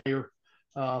good player.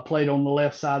 Played on the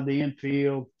left side of the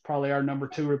infield, probably our number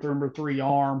two or number three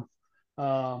arm.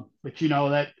 But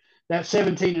that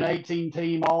 17 and 18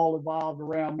 team all evolved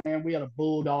around, man. We had a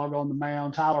bulldog on the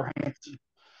mound, Tyler Hanson.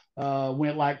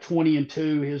 Went like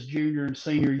 20-2 his junior and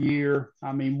senior year.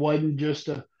 I mean, wasn't just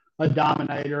a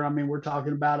dominator. I mean, we're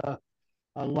talking about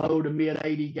a low to mid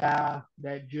 80 guy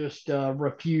that just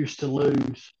refused to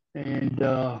lose.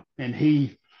 And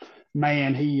he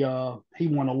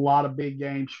won a lot of big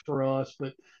games for us.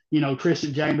 But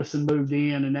Tristan Jameson moved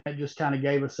in, and that just kind of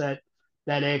gave us that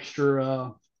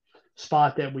extra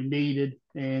spot that we needed.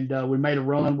 And we made a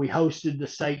run. We hosted the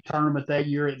state tournament that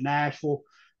year at Nashville,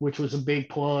 which was a big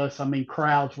plus. I mean,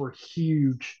 crowds were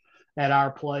huge at our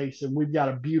place, and we've got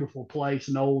a beautiful place,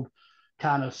 an old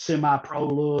kind of semi-pro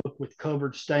look with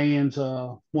covered stands.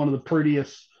 One of the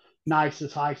prettiest,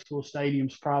 nicest high school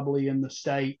stadiums probably in the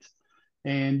state.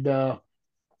 And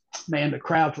man, the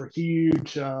crowds were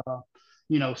huge.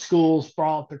 Schools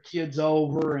brought their kids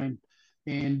over,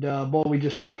 and boy, we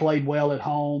just played well at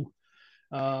home.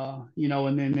 And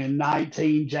then in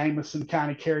 19, Jameson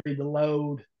kind of carried the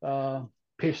load,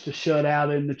 pitched a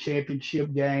shutout in the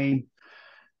championship game.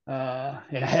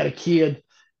 And I had a kid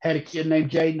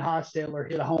named Jaden Hostetler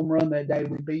hit a home run that day.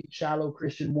 We beat Shiloh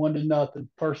Christian 1-0.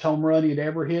 First home run he'd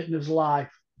ever hit in his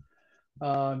life.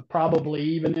 Probably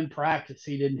even in practice,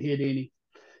 he didn't hit any.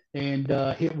 And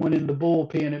hit one in the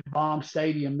bullpen at Baum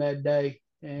Stadium that day.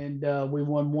 And we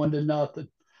won 1-0.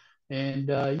 And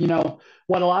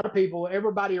what a lot of people,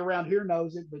 everybody around here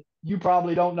knows it, but you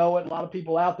probably don't know it. A lot of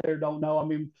people out there don't know. I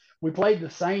mean, we played the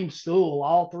same school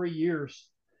all 3 years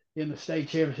in the state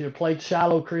championship. Played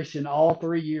Shiloh Christian all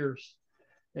 3 years,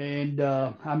 and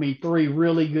I mean, three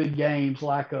really good games.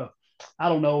 I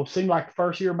don't know, seemed like the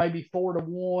first year maybe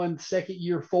 4-1, second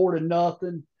year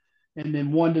 4-0, and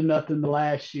then 1-0 the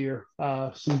last year.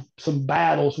 Some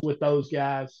battles with those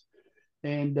guys.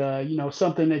 And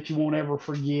something that you won't ever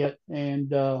forget.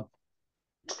 And so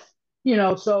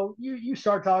you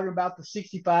start talking about the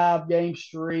 65 game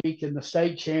streak and the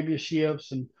state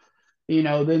championships, and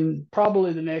then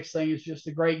probably the next thing is just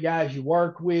the great guys you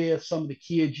work with, some of the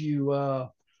kids you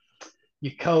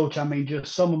coach. I mean,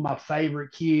 just some of my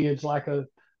favorite kids, like a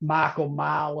Michael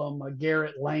Milam, a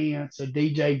Garrett Lance, a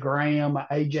DJ Graham, a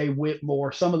AJ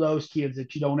Whitmore, some of those kids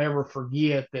that you don't ever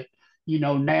forget that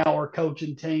now are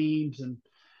coaching teams and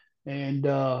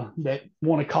that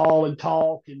want to call and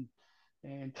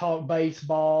talk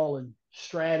baseball and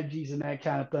strategies and that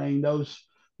kind of thing. Those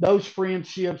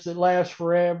friendships that last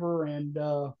forever, and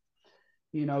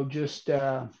just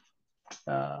the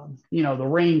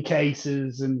ring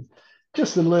cases and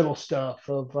just the little stuff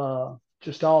of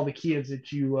just all the kids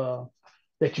that you've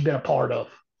been a part of.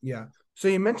 Yeah. So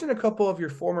you mentioned a couple of your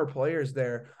former players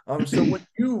there. So when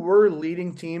you were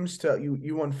leading teams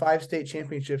you won 5 state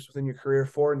championships within your career,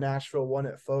 4 in Nashville, 1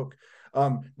 at Folk.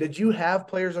 Did you have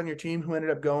players on your team who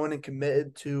ended up going and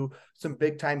committed to some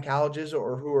big time colleges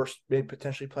or who are maybe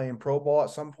potentially playing pro ball at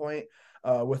some point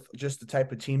with just the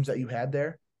type of teams that you had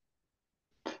there?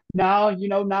 No,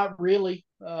 not really.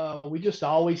 We just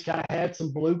always kind of had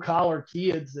some blue collar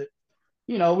kids that,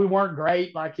 we weren't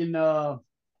great. Like in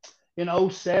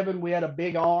 '07, we had a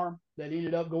big arm that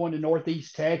ended up going to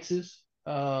Northeast Texas.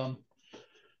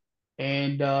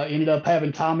 And ended up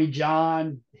having Tommy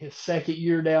John his second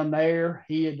year down there.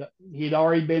 He had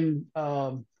already been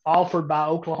offered by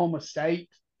Oklahoma State,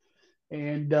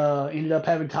 and ended up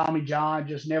having Tommy John.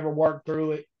 Just never worked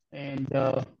through it, and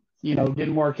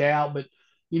didn't work out. But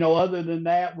other than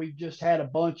that, we've just had a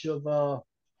bunch of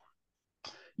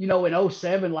in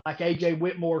 '07, like AJ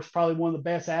Whitmore is probably one of the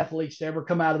best athletes to ever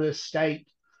come out of this state.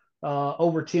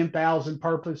 Over 10,000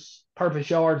 purpose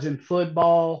yards in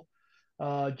football.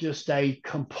 Just a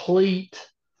complete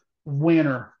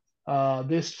winner.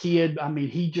 This kid, I mean,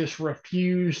 he just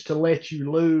refused to let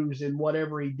you lose in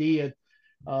whatever he did.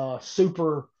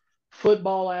 Super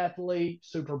football athlete,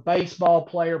 super baseball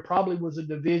player, probably was a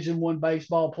Division I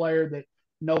baseball player that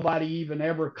nobody even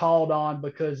ever called on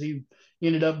because he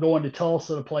ended up going to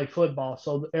Tulsa to play football.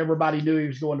 So everybody knew he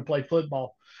was going to play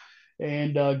football.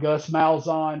 And Gus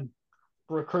Malzahn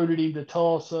recruited him to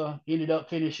Tulsa, ended up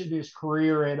finishing his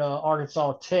career at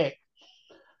Arkansas Tech.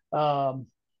 Um,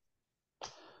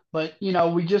 but,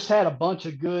 we just had a bunch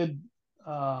of good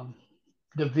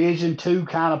Division II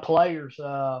kind of players.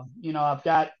 I've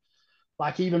got,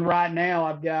 like, even right now,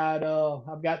 I've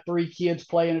got three kids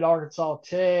playing at Arkansas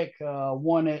Tech,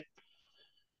 one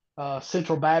at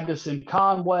Central Baptist in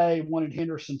Conway, one at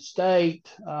Henderson State.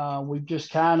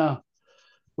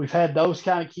 We've had those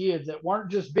kind of kids that weren't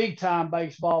just big time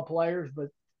baseball players, but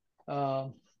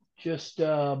just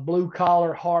blue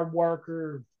collar, hard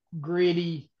worker,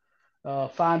 gritty,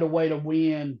 find a way to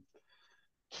win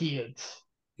kids.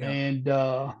 Yeah. And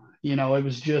it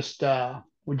was just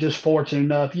we're just fortunate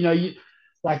enough.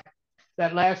 Like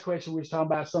that last question we was talking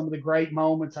about some of the great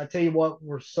moments. I tell you what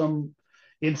were some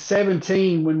in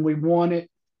 17 when we won it.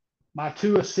 My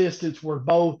two assistants were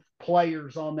both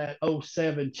players on that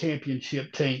 '07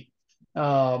 championship team,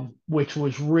 which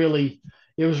was really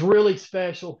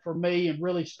special for me and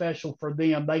really special for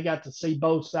them. They got to see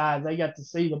both sides. They got to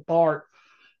see the part,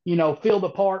 feel the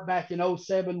part back in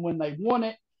 '07 when they won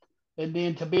it. And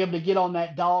then to be able to get on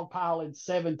that dog pile in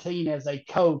 17 as a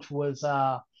coach was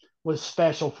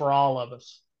special for all of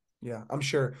us. Yeah, I'm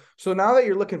sure. So now that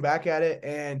you're looking back at it,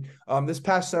 and this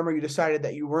past summer you decided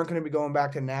that you weren't going to be going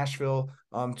back to Nashville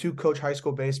to coach high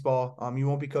school baseball. You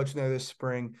won't be coaching there this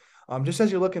spring. Just as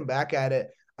you're looking back at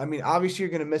it, I mean, obviously you're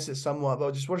going to miss it somewhat,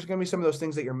 but just what's going to be some of those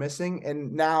things that you're missing?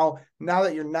 And now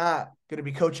that you're not going to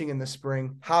be coaching in the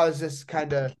spring, how does this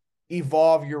kind of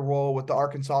evolve your role with the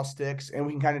Arkansas Sticks? And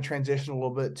we can kind of transition a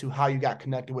little bit to how you got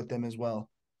connected with them as well.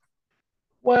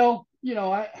 Well,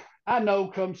 I know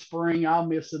come spring I'll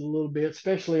miss it a little bit,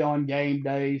 especially on game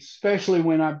days, especially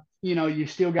when you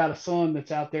still got a son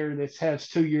that's out there that has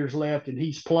 2 years left and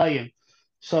he's playing.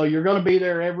 So you're going to be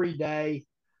there every day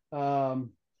to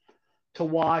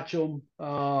watch them.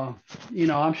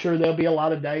 I'm sure there'll be a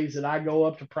lot of days that I go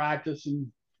up to practice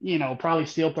and, probably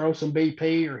still throw some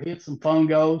BP or hit some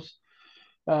fungos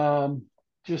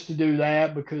just to do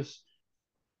that because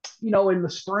in the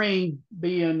spring,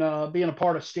 being a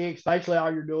part of Sticks, basically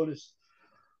all you're doing is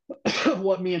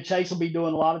what me and Chase will be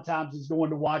doing a lot of times is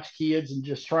going to watch kids and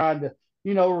just trying to,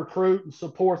 recruit and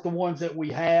support the ones that we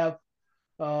have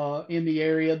in the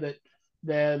area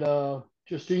that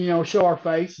just show our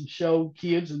face and show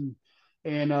kids and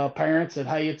parents that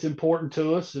hey, it's important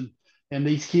to us and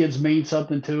these kids mean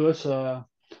something to us.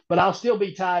 But I'll still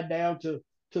be tied down to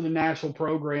the national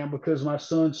program because my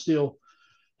son's still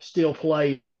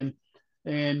playing.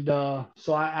 And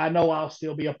so I know I'll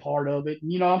still be a part of it.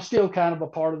 I'm still kind of a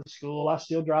part of the school. I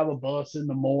still drive a bus in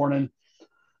the morning,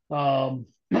 trying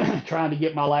to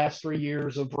get my last 3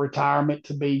 years of retirement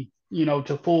to be,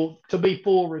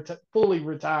 fully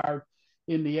retired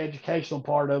in the educational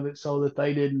part of it, so that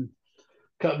they didn't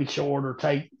cut me short or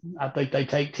I think they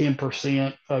take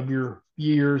 10% of your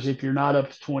years if you're not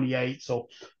up to 28. So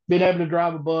being able to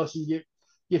drive a bus and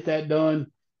get that done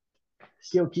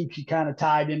still keeps you kind of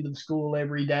tied into the school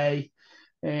every day.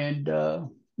 And,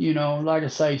 like I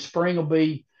say, spring it'll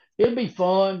be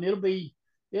fun.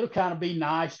 It'll kind of be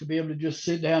nice to be able to just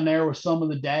sit down there with some of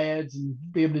the dads and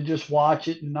be able to just watch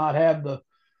it and not have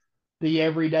the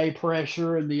everyday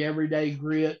pressure and the everyday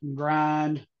grit and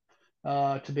grind.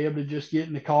 To be able to just get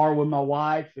in the car with my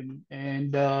wife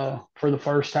and for the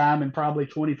first time in probably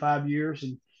 25 years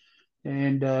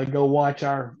and go watch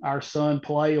our son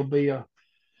play will be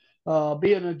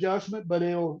be an adjustment, but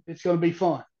it's going to be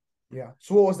fun. Yeah.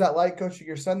 So what was that like coaching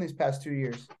your son these past 2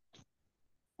 years?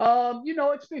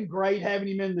 It's been great having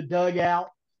him in the dugout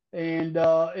and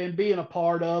being a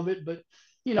part of it, but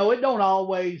it don't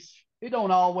always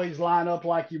line up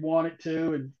like you want it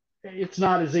to, and it's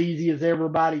not as easy as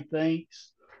everybody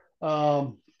thinks.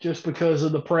 Just because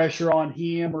of the pressure on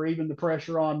him, or even the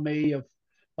pressure on me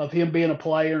of him being a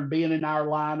player and being in our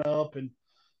lineup, and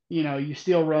you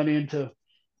still run into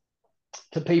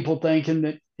people thinking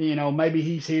that maybe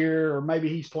he's here or maybe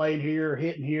he's playing here or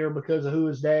hitting here because of who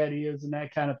his dad is and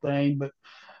that kind of thing. But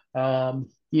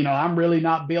I'm really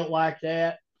not built like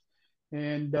that,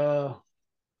 and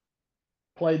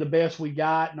play the best we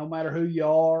got, no matter who you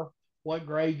are, what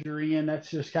grade you're in. That's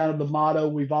just kind of the motto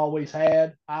we've always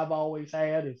had. I've always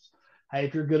had is, hey,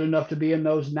 if you're good enough to be in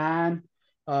those nine,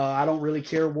 I don't really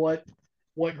care what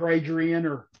grade you're in,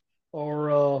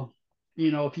 or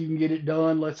if you can get it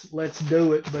done, let's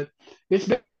do it. But it's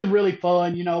been really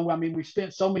fun. I mean, we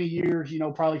spent so many years,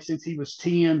 probably since he was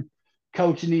 10,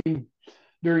 coaching him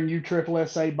during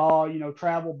USSSA ball,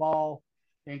 travel ball,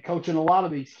 and coaching a lot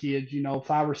of these kids,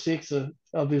 5 or 6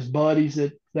 of his buddies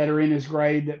that are in his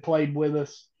grade that played with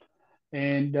us.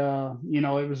 And,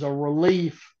 it was a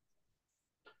relief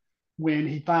when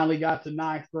he finally got to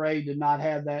ninth grade to not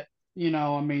have that,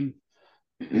 I mean,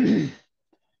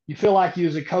 you feel like he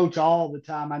was a coach all the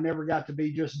time. I never got to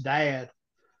be just dad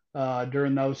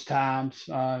during those times.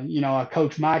 I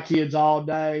coached my kids all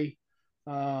day.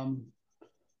 Um,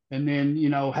 and then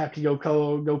have to go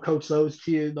coach those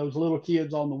little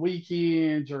kids on the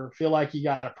weekends, or feel like you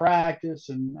got to practice,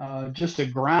 and just a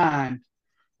grind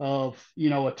of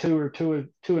a 2 or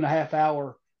 2.5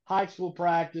 hour high school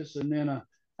practice, and then a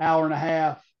hour and a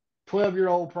half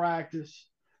 12-year-old practice.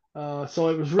 So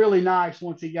it was really nice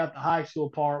once he got the high school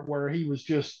part, where he was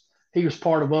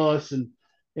part of us,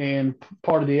 and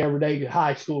part of the everyday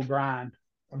high school grind.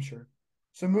 I'm sure.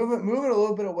 So moving a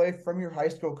little bit away from your high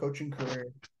school coaching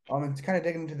career, and kind of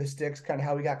digging into the sticks, kind of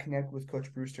how we got connected with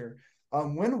Coach Brewster.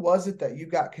 When was it that you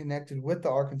got connected with the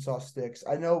Arkansas Sticks?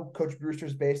 I know Coach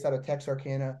Brewster's based out of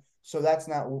Texarkana, so that's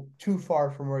not too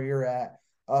far from where you're at.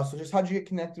 So just how'd you get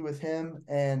connected with him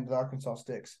and the Arkansas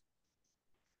Sticks?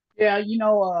 Yeah,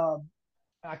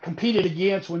 I competed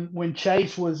against when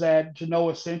Chase was at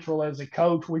Genoa Central as a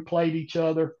coach. We played each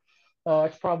other.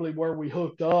 It's probably where we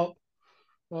hooked up.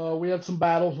 We had some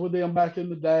battles with him back in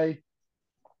the day,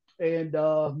 and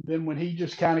then when he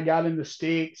just kind of got in the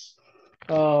sticks,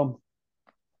 um,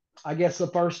 I guess the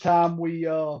first time he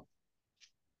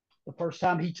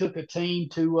took a team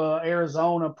to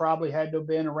Arizona probably had to have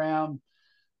been around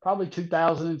probably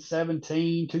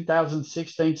 2017,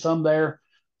 2016,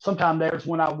 sometime there's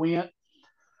when I went,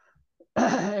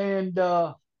 and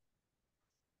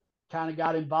kind of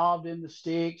got involved in the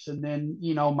sticks. And then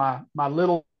my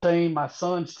little team, my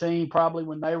son's team, probably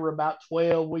when they were about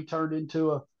 12, we turned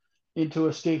into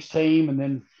a sticks team. And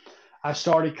then I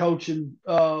started coaching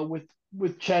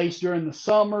with Chase during the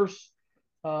summers.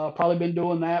 Probably been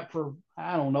doing that for,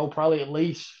 I don't know, probably at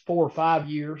least 4 or 5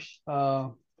 years.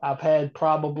 I've had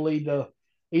probably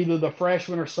either the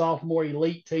freshman or sophomore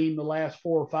elite team the last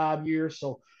 4 or 5 years.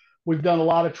 So we've done a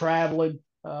lot of traveling,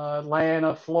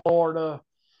 Atlanta, Florida,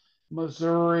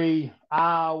 Missouri,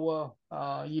 Iowa.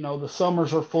 The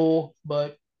summers are full,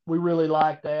 but we really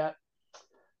like that.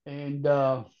 And,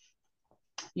 and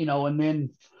then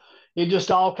it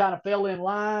just all kind of fell in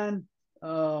line.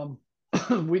 Um,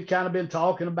 we'd kind of been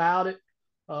talking about it,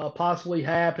 possibly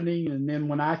happening. And then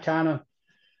when I kind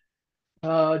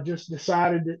of just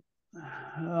decided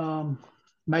that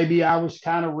maybe I was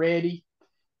kind of ready,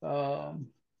 um,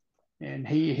 and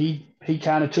he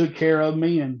kind of took care of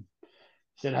me and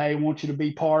said, "Hey, I want you to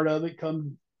be part of it.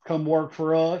 Come work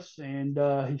for us." And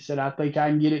he said, "I think I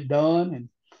can get it done."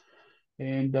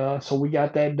 And so we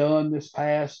got that done this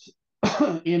past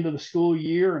end of the school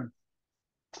year, and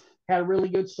had a really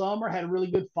good summer, had a really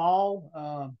good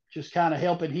fall. Just kind of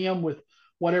helping him with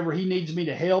whatever he needs me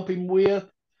to help him with,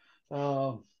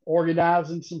 uh,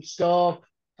 organizing some stuff.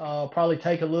 Probably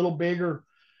take a little bigger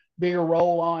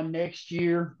role on next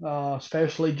year,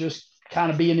 especially just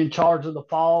kind of being in charge of the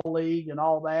fall league and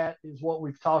all that is what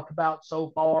we've talked about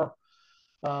so far.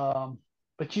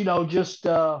 But just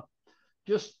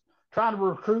trying to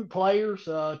recruit players,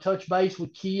 touch base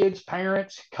with kids,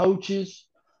 parents, coaches,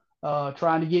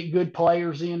 trying to get good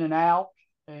players in and out,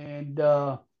 and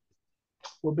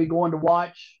we'll be going to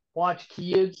watch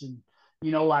kids, and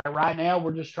like right now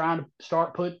we're just trying to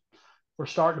we're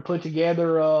starting to put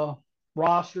together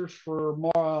rosters for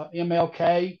more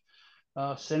MLK.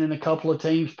 sending a couple of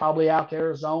teams probably out to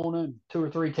Arizona and 2 or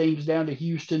 3 teams down to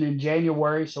Houston in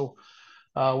January. So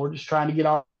we're just trying to get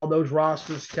all those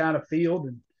rosters kind of filled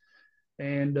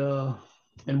and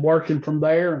working from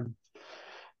there. And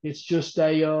it's just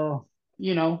talk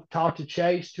to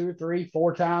Chase 2 or 3,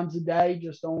 4 times a day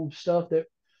just on stuff that,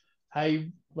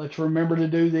 hey, let's remember to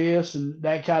do this and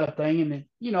that kind of thing. And then,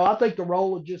 I think the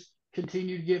role will just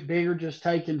continue to get bigger, just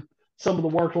taking some of the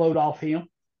workload off him.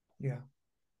 Yeah.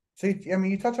 So,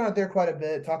 you touched on it there quite a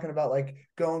bit, talking about like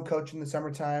going coach in the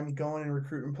summertime, going and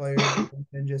recruiting players,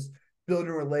 and just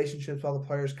building relationships with all the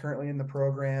players currently in the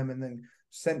program, and then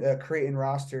creating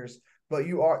rosters. But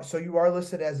you are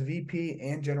listed as VP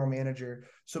and general manager.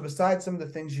 So besides some of the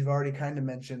things you've already kind of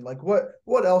mentioned, like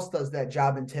what else does that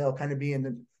job entail? Kind of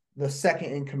being the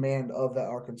second in command of the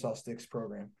Arkansas Sticks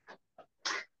program.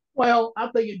 Well, I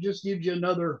think it just gives you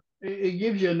another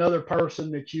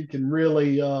person that you can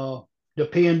really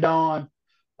depend on.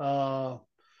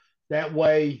 That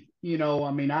way,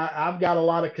 I've got a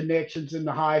lot of connections in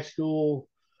the high school,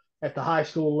 at the high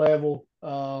school level,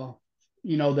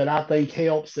 that I think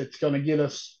helps. That's going to get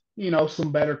us,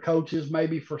 some better coaches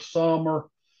maybe for summer,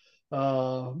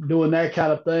 doing that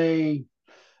kind of thing.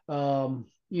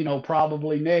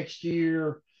 Probably next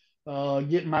year,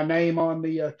 getting my name on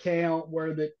the account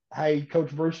where that, hey,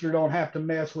 Coach Brewster don't have to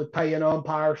mess with paying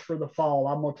umpires for the fall.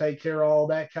 I'm going to take care of all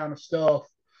that kind of stuff.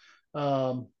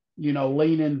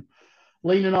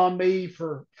 Leaning on me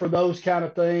for those kind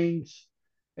of things.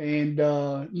 And,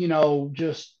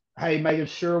 just, hey, making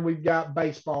sure we've got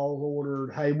baseballs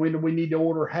ordered. Hey, when do we need to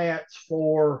order hats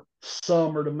for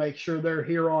summer to make sure they're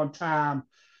here on time?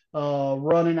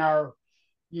 Running our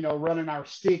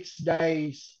sticks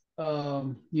days. We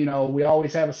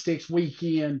always have a sticks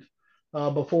weekend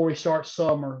before we start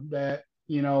summer that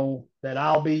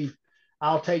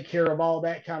I'll take care of all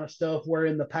that kind of stuff. Where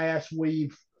in the past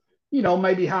we've,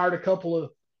 maybe hired a couple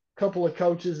of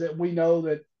coaches that we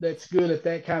know that's good at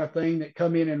that kind of thing, that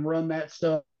come in and run that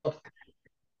stuff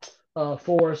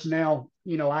for us. Now,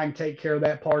 I can take care of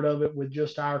that part of it with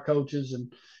just our coaches,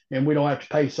 and we don't have to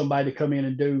pay somebody to come in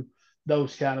and do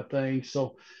those kind of things.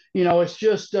 So, it's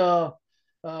just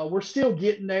we're still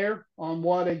getting there on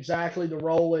what exactly the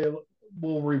role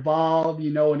will revolve,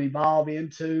 and evolve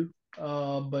into.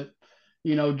 But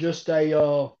just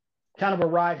a kind of a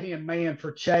right hand man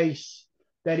for Chase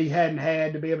that he hadn't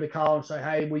had, to be able to call and say,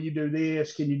 hey, will you do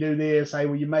this? Can you do this? Hey,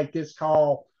 will you make this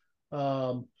call?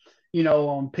 On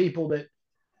people that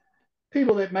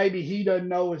maybe he doesn't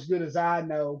know as good as I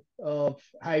know, of,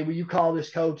 hey, will you call this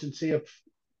coach and see if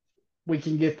we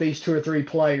can get these 2 or 3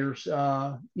 players,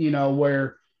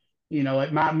 where,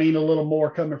 it might mean a little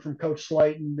more coming from Coach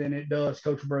Slayton than it does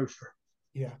Coach Brewster.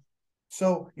 Yeah.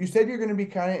 So you said you're going to be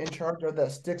kind of in charge of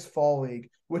that Sticks Fall League,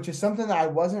 which is something that I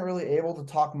wasn't really able to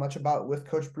talk much about with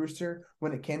Coach Brewster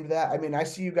when it came to that. I mean, I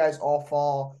see you guys all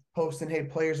fall posting, hey,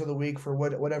 players of the week for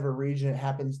whatever region it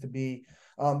happens to be.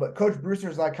 But Coach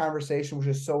Brewster's conversation was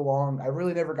just so long. I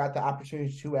really never got the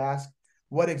opportunity to ask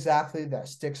what exactly that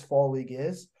Sticks Fall League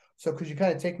is. So could you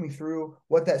kind of take me through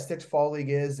what that Sticks Fall League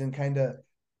is and kind of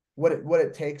what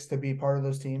it takes to be part of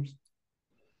those teams?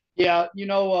 Yeah,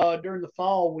 during the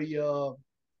fall, we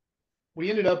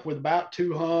ended up with about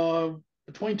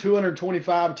between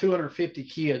 225 and 250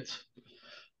 kids.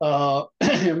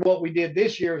 And what we did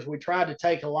this year is we tried to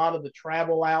take a lot of the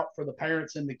travel out for the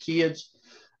parents and the kids.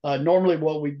 Normally,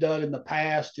 what we've done in the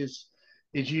past is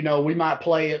we might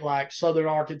play at like Southern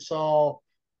Arkansas,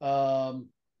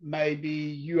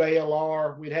 maybe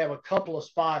UALR. We'd have a couple of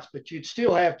spots, but you'd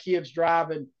still have kids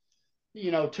driving,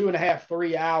 2.5,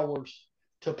 3 hours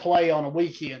to play on a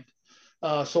weekend.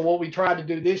 So what we tried to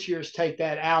do this year is take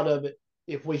that out of it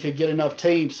if we could get enough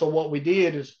teams. So what we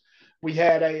did is we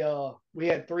had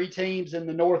 3 teams in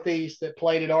the Northeast that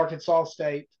played at Arkansas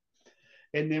State,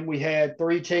 and then we had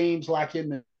 3 teams like in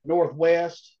the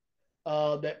Northwest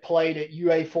that played at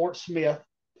UA Fort Smith.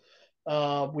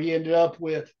 We ended up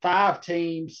with 5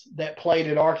 teams that played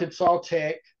at Arkansas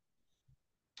Tech.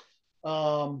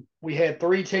 We had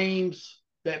 3 teams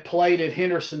that played at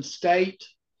Henderson State,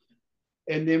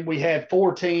 and then we had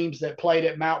 4 teams that played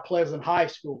at Mount Pleasant High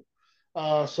School.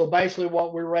 So basically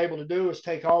what we were able to do is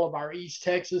take all of our East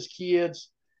Texas kids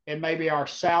and maybe our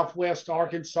Southwest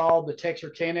Arkansas, the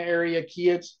Texarkana area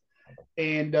kids,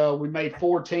 and we made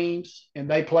 4 teams, and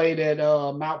they played at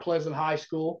Mount Pleasant High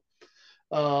School.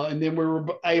 And then we were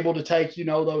able to take,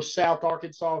 those South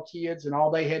Arkansas kids, and all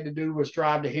they had to do was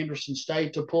drive to Henderson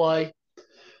State to play.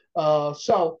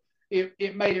 So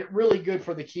it made it really good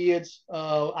for the kids.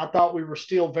 I thought we were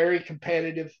still very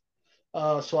competitive.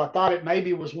 So I thought it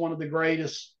maybe was one of the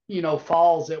greatest,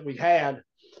 falls that we had.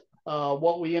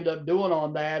 what we end up doing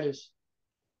on that is,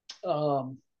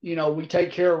 we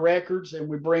take care of records, and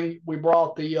we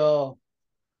brought the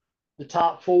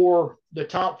top four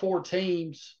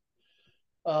teams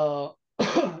uh,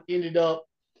 ended up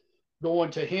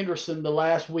going to Henderson the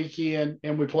last weekend,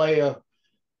 and we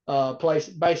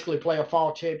basically play a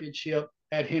fall championship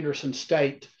at Henderson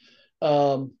State.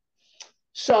 Um,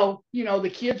 so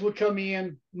the kids would come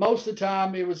in. Most of the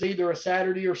time, it was either a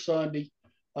Saturday or Sunday.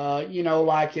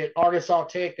 Like at Arkansas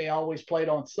Tech, they always played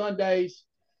on Sundays.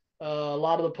 A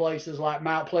lot of the places like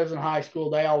Mount Pleasant High School,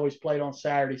 they always played on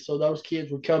Saturday. So those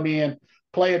kids would come in,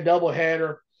 play a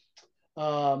doubleheader.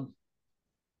 Um,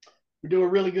 we do a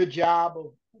really good job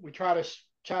of we try to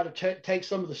take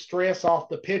some of the stress off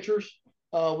the pitchers.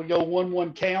 We go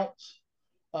 1-1 counts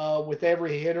with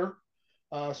every hitter.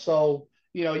 So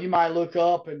you might look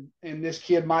up and this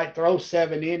kid might throw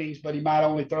 7 innings, but he might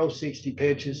only throw 60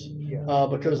 pitches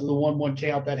because of the 1-1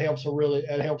 count. That helps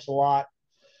a lot.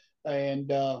 And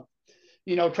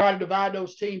try to divide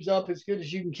those teams up as good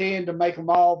as you can to make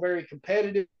them all very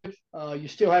competitive. You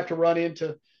still have to run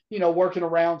into working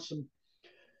around some.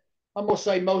 I'm going to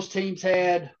say most teams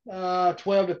had 12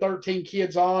 to 13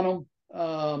 kids on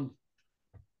them.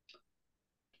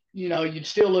 You'd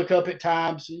still look up at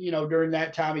times, during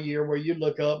that time of year where you'd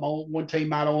look up, one team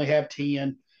might only have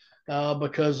 10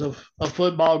 because of a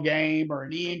football game or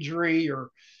an injury, or,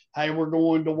 hey, we're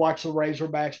going to watch the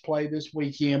Razorbacks play this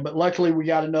weekend. But luckily, we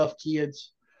got enough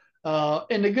kids.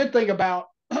 And the good thing about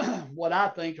what I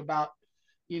think about,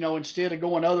 instead of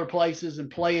going other places and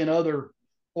playing other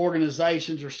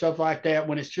organizations or stuff like that,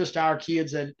 when it's just our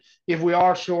kids, that if we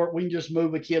are short, we can just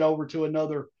move a kid over to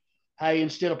another. Hey,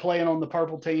 instead of playing on the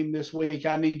purple team this week,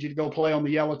 I need you to go play on the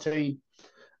yellow team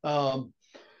to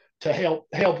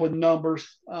help with numbers.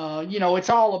 It's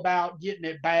all about getting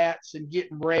at bats and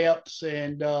getting reps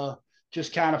and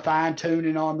just kind of fine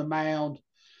tuning on the mound.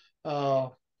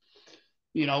 But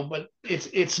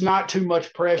it's not too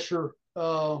much pressure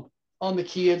on the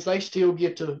kids. They still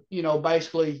get to,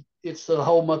 basically it's the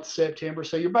whole month of September.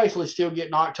 So you're basically still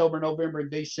getting October, November,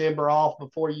 and December off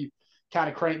before you kind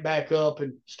of crank back up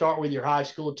and start with your high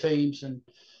school teams. And,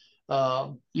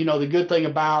 the good thing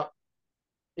about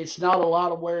it's not a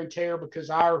lot of wear and tear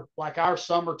because our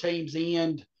summer teams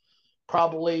end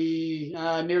probably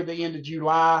near the end of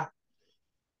July,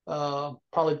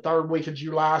 probably the third week of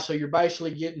July. So you're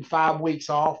basically getting 5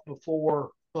 weeks off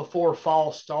before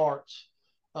fall starts.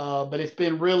 But it's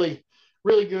been really,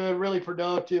 really good, really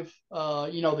productive.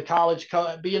 The college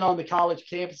being on the college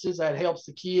campuses, that helps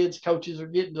the kids. Coaches are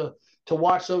getting to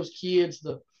watch those kids,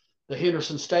 the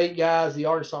Henderson State guys, the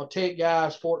Arkansas Tech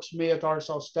guys, Fort Smith,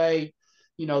 Arkansas State.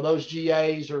 Those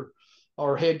GAs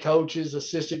or head coaches,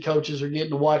 assistant coaches are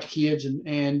getting to watch kids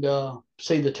and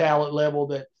see the talent level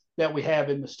that we have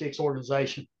in the Sticks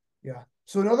organization. Yeah.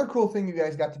 So another cool thing you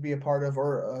guys got to be a part of,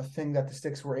 or a thing that the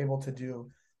Sticks were able to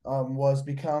do, was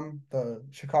become the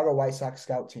Chicago White Sox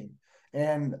scout team.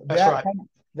 And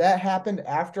that happened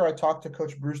after I talked to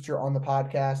Coach Brewster on the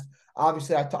podcast.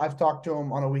 Obviously, I've talked to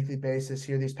him on a weekly basis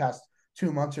here these past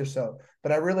 2 months or so,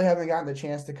 but I really haven't gotten the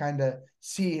chance to kind of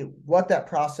see what that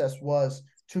process was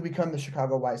to become the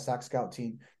Chicago White Sox scout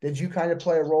team. Did you kind of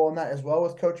play a role in that as well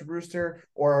with Coach Brewster?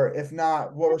 Or if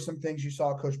not, what were some things you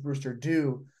saw Coach Brewster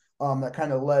do that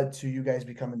kind of led to you guys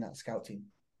becoming that scout team?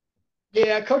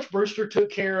 Yeah, Coach Brewster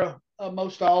took care of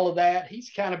most all of that. He's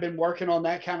kind of been working on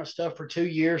that kind of stuff for 2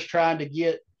 years, trying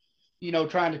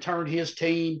to turn his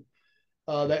team,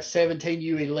 that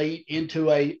 17U elite,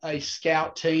 into a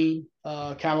scout team,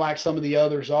 kind of like some of the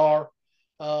others are.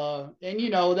 And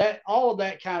that all of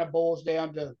that kind of boils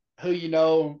down to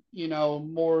who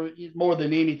more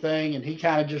than anything. And he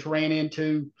kind of just ran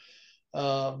into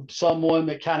someone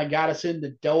that kind of got us in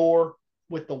the door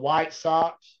with the White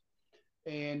Sox,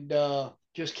 and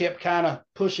just kept kind of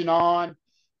pushing on.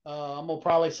 I'm gonna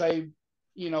probably say,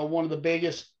 one of the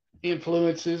biggest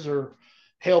influences or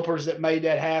helpers that made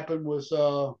that happen was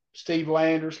Steve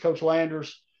Landers, Coach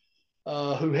Landers,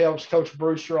 who helps Coach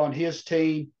Brewster on his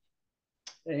team.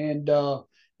 And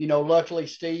luckily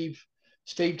Steve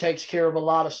takes care of a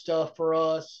lot of stuff for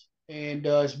us, and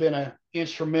has been an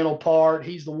instrumental part.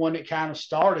 He's the one that kind of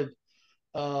started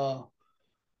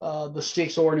the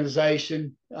Sticks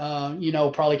organization.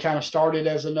 Probably kind of started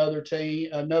as another team,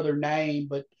 another name,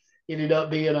 but ended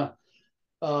up being a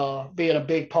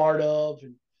big part of.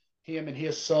 And him and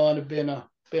his son have been a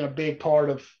big part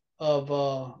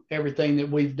of everything that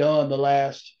we've done the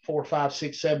last 4, 5,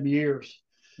 6, 7 years.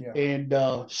 Yeah.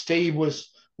 And Steve was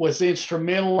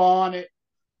instrumental on it.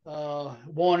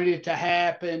 Wanted it to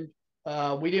happen.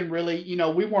 We didn't really,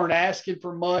 we weren't asking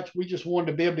for much. We just wanted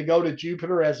to be able to go to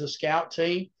Jupiter as a scout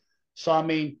team. So, I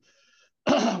mean,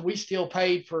 we still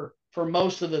paid for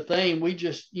most of the thing. We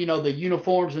just, the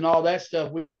uniforms and all that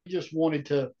stuff, we just wanted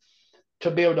to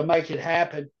be able to make it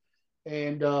happen.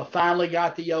 And finally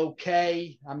got the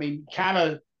okay. I mean, kind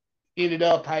of ended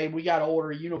up, hey, we got to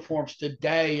order uniforms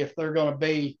today if they're going to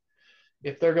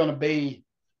be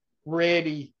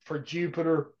ready for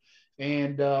Jupiter.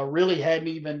 And really hadn't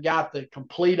even got the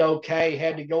complete okay.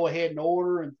 Had to go ahead and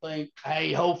order and think,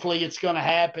 hey, hopefully it's going to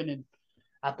happen. And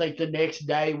I think the next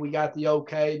day we got the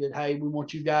okay that, hey, we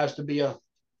want you guys to be a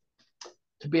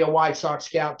White Sox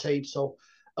scout team. So,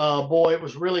 boy, it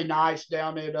was really nice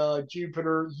down at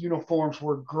Jupiter. Uniforms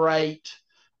were great.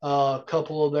 A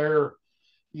couple of their,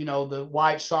 the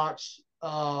White Sox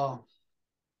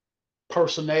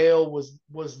personnel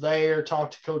was there.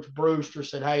 Talked to Coach Brewster.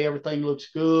 Said, hey, everything looks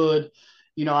good.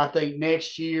 I think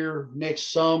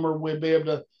next summer, we'll be able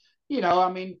to,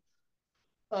 I mean,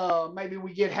 maybe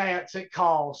we get hats at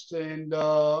cost, and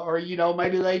or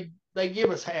maybe they give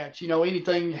us hats.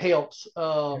 Anything helps.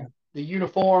 Yeah. The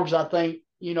uniforms, I think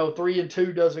 3 and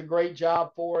 2 does a great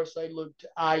job for us. They looked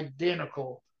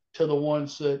identical to the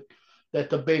ones that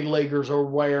the big leaguers are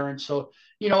wearing. So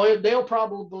they'll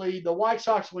probably, the White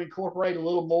Sox will incorporate a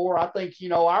little more. I think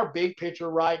our big picture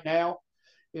right now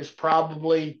is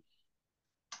probably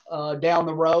down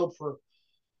the road for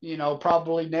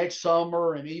probably next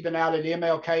summer, and even out at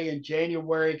MLK in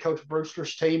January, Coach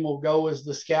Brewster's team will go as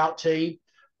the scout team.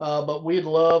 But we'd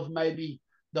love maybe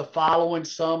the following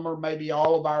summer, maybe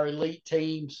all of our elite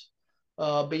teams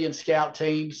being scout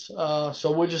teams.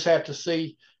 So we'll just have to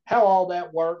see how all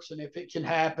that works and if it can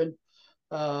happen.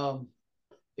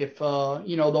 If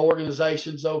the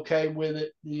organization's okay with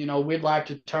it, we'd like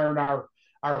to turn our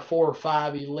 4 or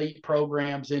 5 elite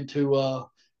programs into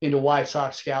White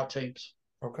Sox scout teams.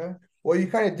 Okay. Well, you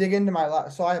kind of dig into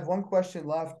so I have one question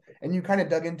left, and you kind of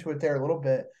dug into it there a little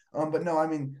bit. But no, I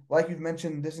mean, like you've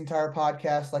mentioned this entire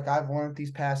podcast, like I've learned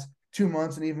these past 2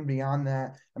 months and even beyond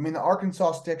that. I mean, the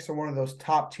Arkansas Sticks are one of those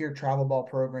top tier travel ball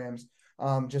programs.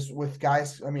 Just with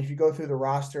guys, I mean, if you go through the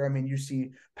roster, I mean, you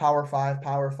see Power 5,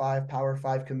 Power 5, Power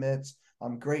 5 commits,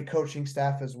 great coaching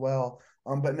staff as well.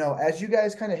 But no, as you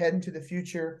guys kind of head into the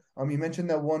future, you mentioned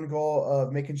that one goal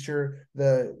of making sure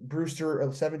the Brewster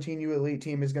 17U elite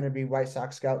team is going to be White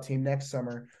Sox scout team next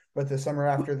summer. But the summer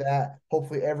after that,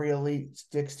 hopefully every elite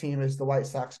Sticks team is the White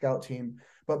Sox scout team.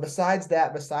 But besides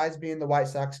that, besides being the White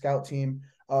Sox scout team,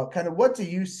 kind of what do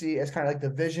you see as kind of like the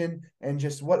vision, and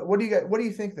just what do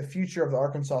you think the future of the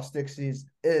Arkansas Sticks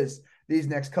is these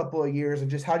next couple of years,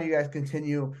 and just how do you guys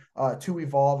continue to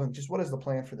evolve, and just what is the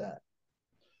plan for that?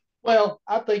 Well,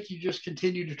 I think you just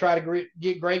continue to try to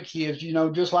get great kids.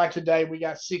 Just like today, we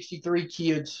got 63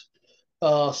 kids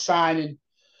signing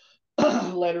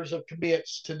letters of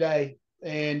commits today,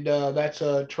 and that's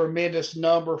a tremendous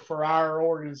number for our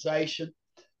organization.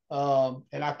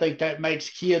 And I think that makes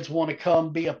kids want to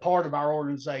come be a part of our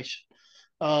organization.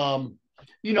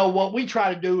 What we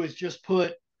try to do is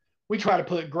we try to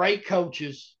put great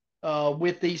coaches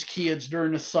with these kids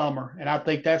during the summer, and I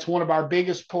think that's one of our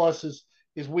biggest pluses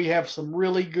is we have some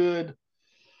really good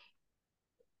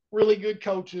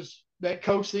coaches that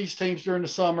coach these teams during the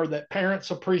summer that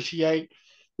parents appreciate,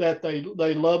 that they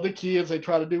love the kids. They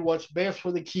try to do what's best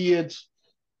for the kids.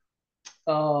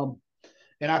 And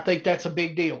I think that's a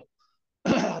big deal.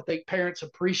 I think parents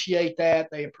appreciate that.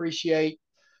 They appreciate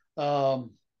the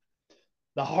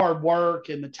hard work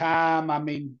and the time. I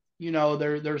mean,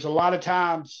 there's a lot of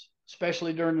times,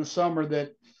 especially during the summer,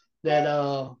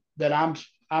 that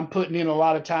I'm putting in a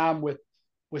lot of time with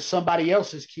somebody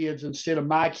else's kids instead of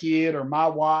my kid or my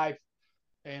wife,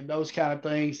 and those kind of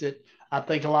things that I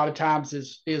think a lot of times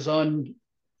is you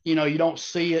don't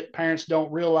see it. Parents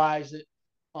don't realize it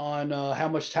on how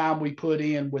much time we put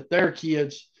in with their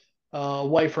kids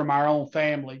away from our own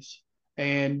families.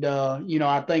 And,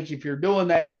 I think if you're doing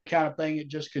that kind of thing, it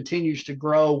just continues to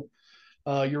grow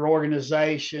your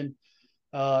organization.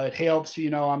 It helps,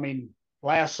 I mean,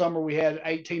 last summer we had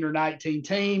 18 or 19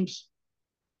 teams.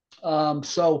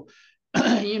 So,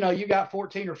 you got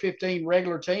 14 or 15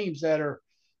 regular teams that are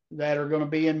going to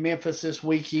be in Memphis this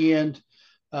weekend.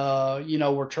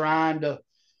 We're trying to,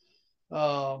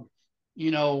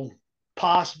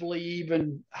 possibly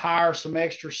even hire some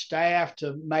extra staff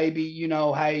to maybe,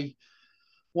 hey,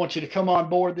 want you to come on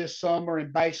board this summer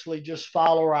and basically just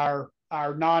follow our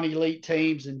non-elite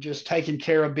teams and just taking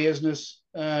care of business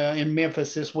in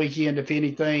Memphis this weekend if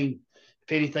anything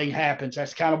happens.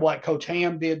 That's kind of what Coach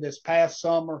Ham did this past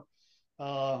summer.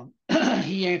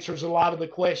 He answers a lot of the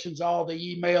questions, all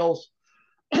the emails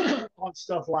on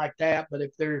stuff like that. But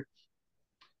if they're,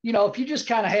 if you just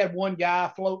kind of had one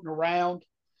guy floating around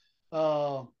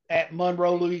at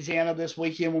Monroe, Louisiana this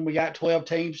weekend when we got 12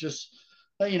 teams, just,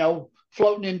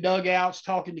 floating in dugouts,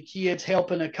 talking to kids,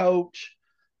 helping a coach.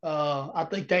 I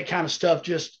think that kind of stuff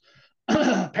just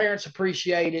parents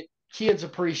appreciate it, kids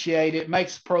appreciate it,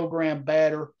 makes the program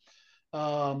better.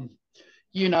 I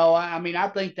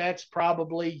think that's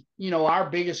probably, our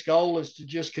biggest goal is to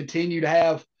just continue to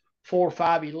have 4 or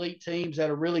 5 elite teams that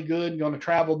are really good and going to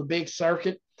travel the big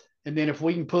circuit. And then if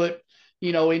we can put,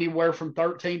 anywhere from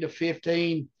 13 to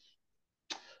 15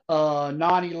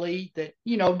 non-elite that,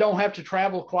 don't have to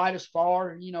travel quite as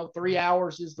far, 3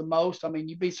 hours is the most. I mean,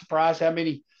 you'd be surprised how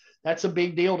many, that's a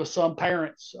big deal to some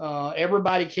parents.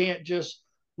 Everybody can't just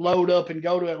load up and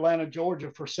go to Atlanta,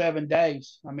 Georgia for 7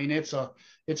 days. I mean, it's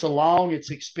it's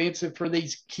expensive for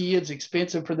these kids,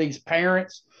 expensive for these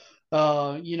parents.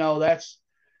 That's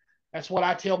what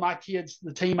I tell my kids,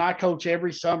 the team I coach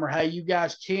every summer. Hey, you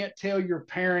guys can't tell your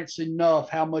parents enough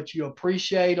how much you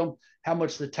appreciate them, how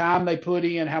much the time they put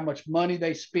in, how much money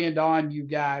they spend on you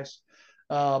guys.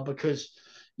 Because,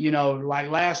 like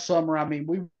last summer, I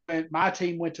mean, my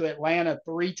team went to Atlanta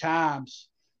 3 times,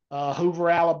 Hoover,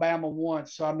 Alabama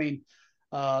once. So, I mean,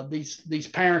 these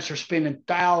parents are spending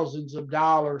thousands of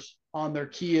dollars on their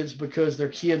kids because their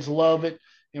kids love it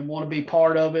and want to be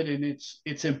part of it. And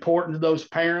it's important to those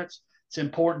parents. It's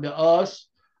important to us.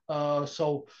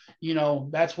 So,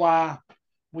 that's why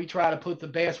we try to put the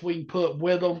best we can put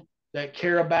with them that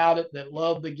care about it, that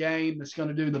love the game, that's going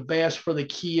to do the best for the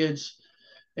kids,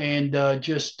 and show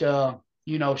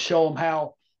them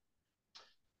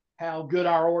how good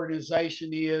our organization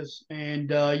is. And,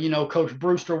 Coach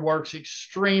Brewster works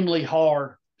extremely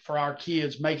hard for our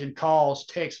kids, making calls,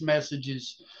 text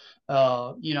messages.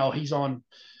 He's on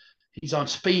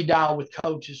speed dial with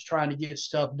coaches, trying to get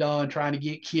stuff done, trying to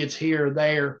get kids here or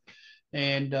there.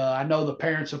 And I know the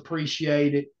parents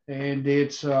appreciate it, and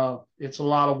it's a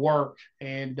lot of work.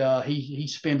 And he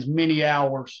spends many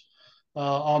hours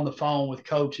on the phone with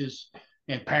coaches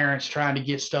and parents trying to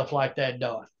get stuff like that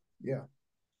done. Yeah.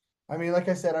 I mean, like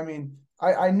I said,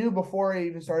 I knew before I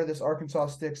even started this Arkansas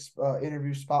Sticks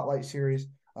interview spotlight series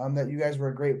that you guys were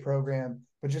a great program.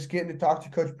 But just getting to talk to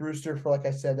Coach Brewster for, like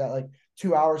I said, that like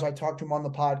 2 hours, I talked to him on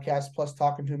the podcast, plus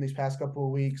talking to him these past couple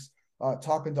of weeks,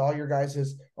 talking to all your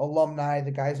guys' alumni,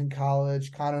 the guys in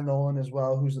college, Connor Nolan as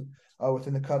well, who's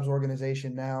within the Cubs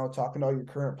organization now, talking to all your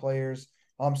current players.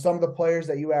 Some of the players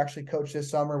that you actually coached this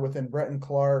summer within Bretton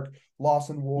Clark,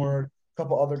 Lawson Ward, a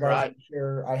couple other guys Right.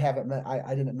 here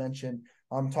I didn't mention.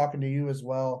 I'm talking to you as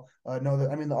well. Know that,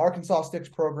 the Arkansas Sticks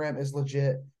program is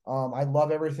legit. I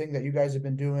love everything that you guys have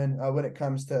been doing when it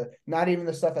comes to not even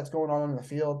the stuff that's going on in the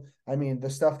field. I mean, the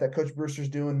stuff that Coach Brewster's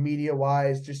doing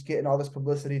media-wise, just getting all this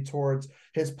publicity towards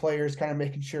his players, kind of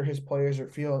making sure his players are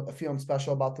feeling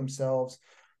special about themselves.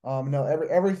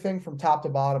 Everything from top to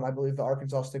bottom, I believe the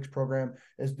Arkansas Sticks program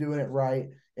is doing it right.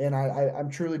 And I'm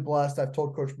truly blessed. I've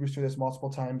told Coach Brewster this multiple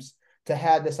times, to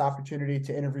have this opportunity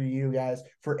to interview you guys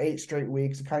for 8 straight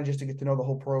weeks, and kind of just to get to know the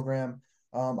whole program.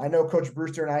 I know Coach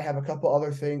Brewster and I have a couple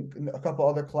other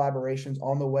collaborations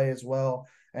on the way as well,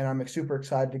 and I'm super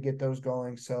excited to get those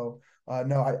going. So,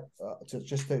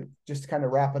 just to kind of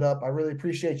wrap it up, I really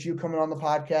appreciate you coming on the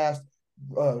podcast.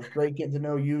 It was great getting to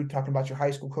know you, talking about your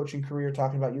high school coaching career,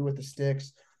 talking about you with the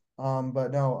Sticks. Just want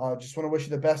to wish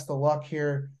you the best of luck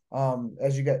here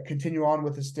as you continue on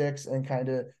with the Sticks and kind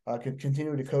of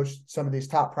continue to coach some of these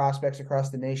top prospects across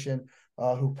the nation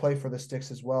who play for the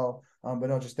Sticks as well.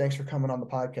 Just thanks for coming on the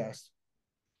podcast.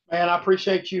 Man, I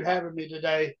appreciate you having me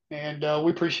today, and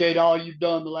we appreciate all you've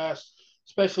done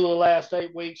especially the last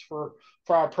 8 weeks for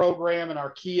our program and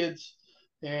our kids.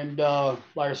 And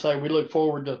like I say, we look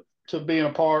forward to being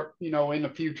a part, in the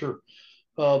future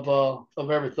of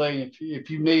everything.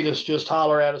 If you need us, just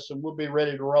holler at us and we'll be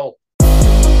ready to roll.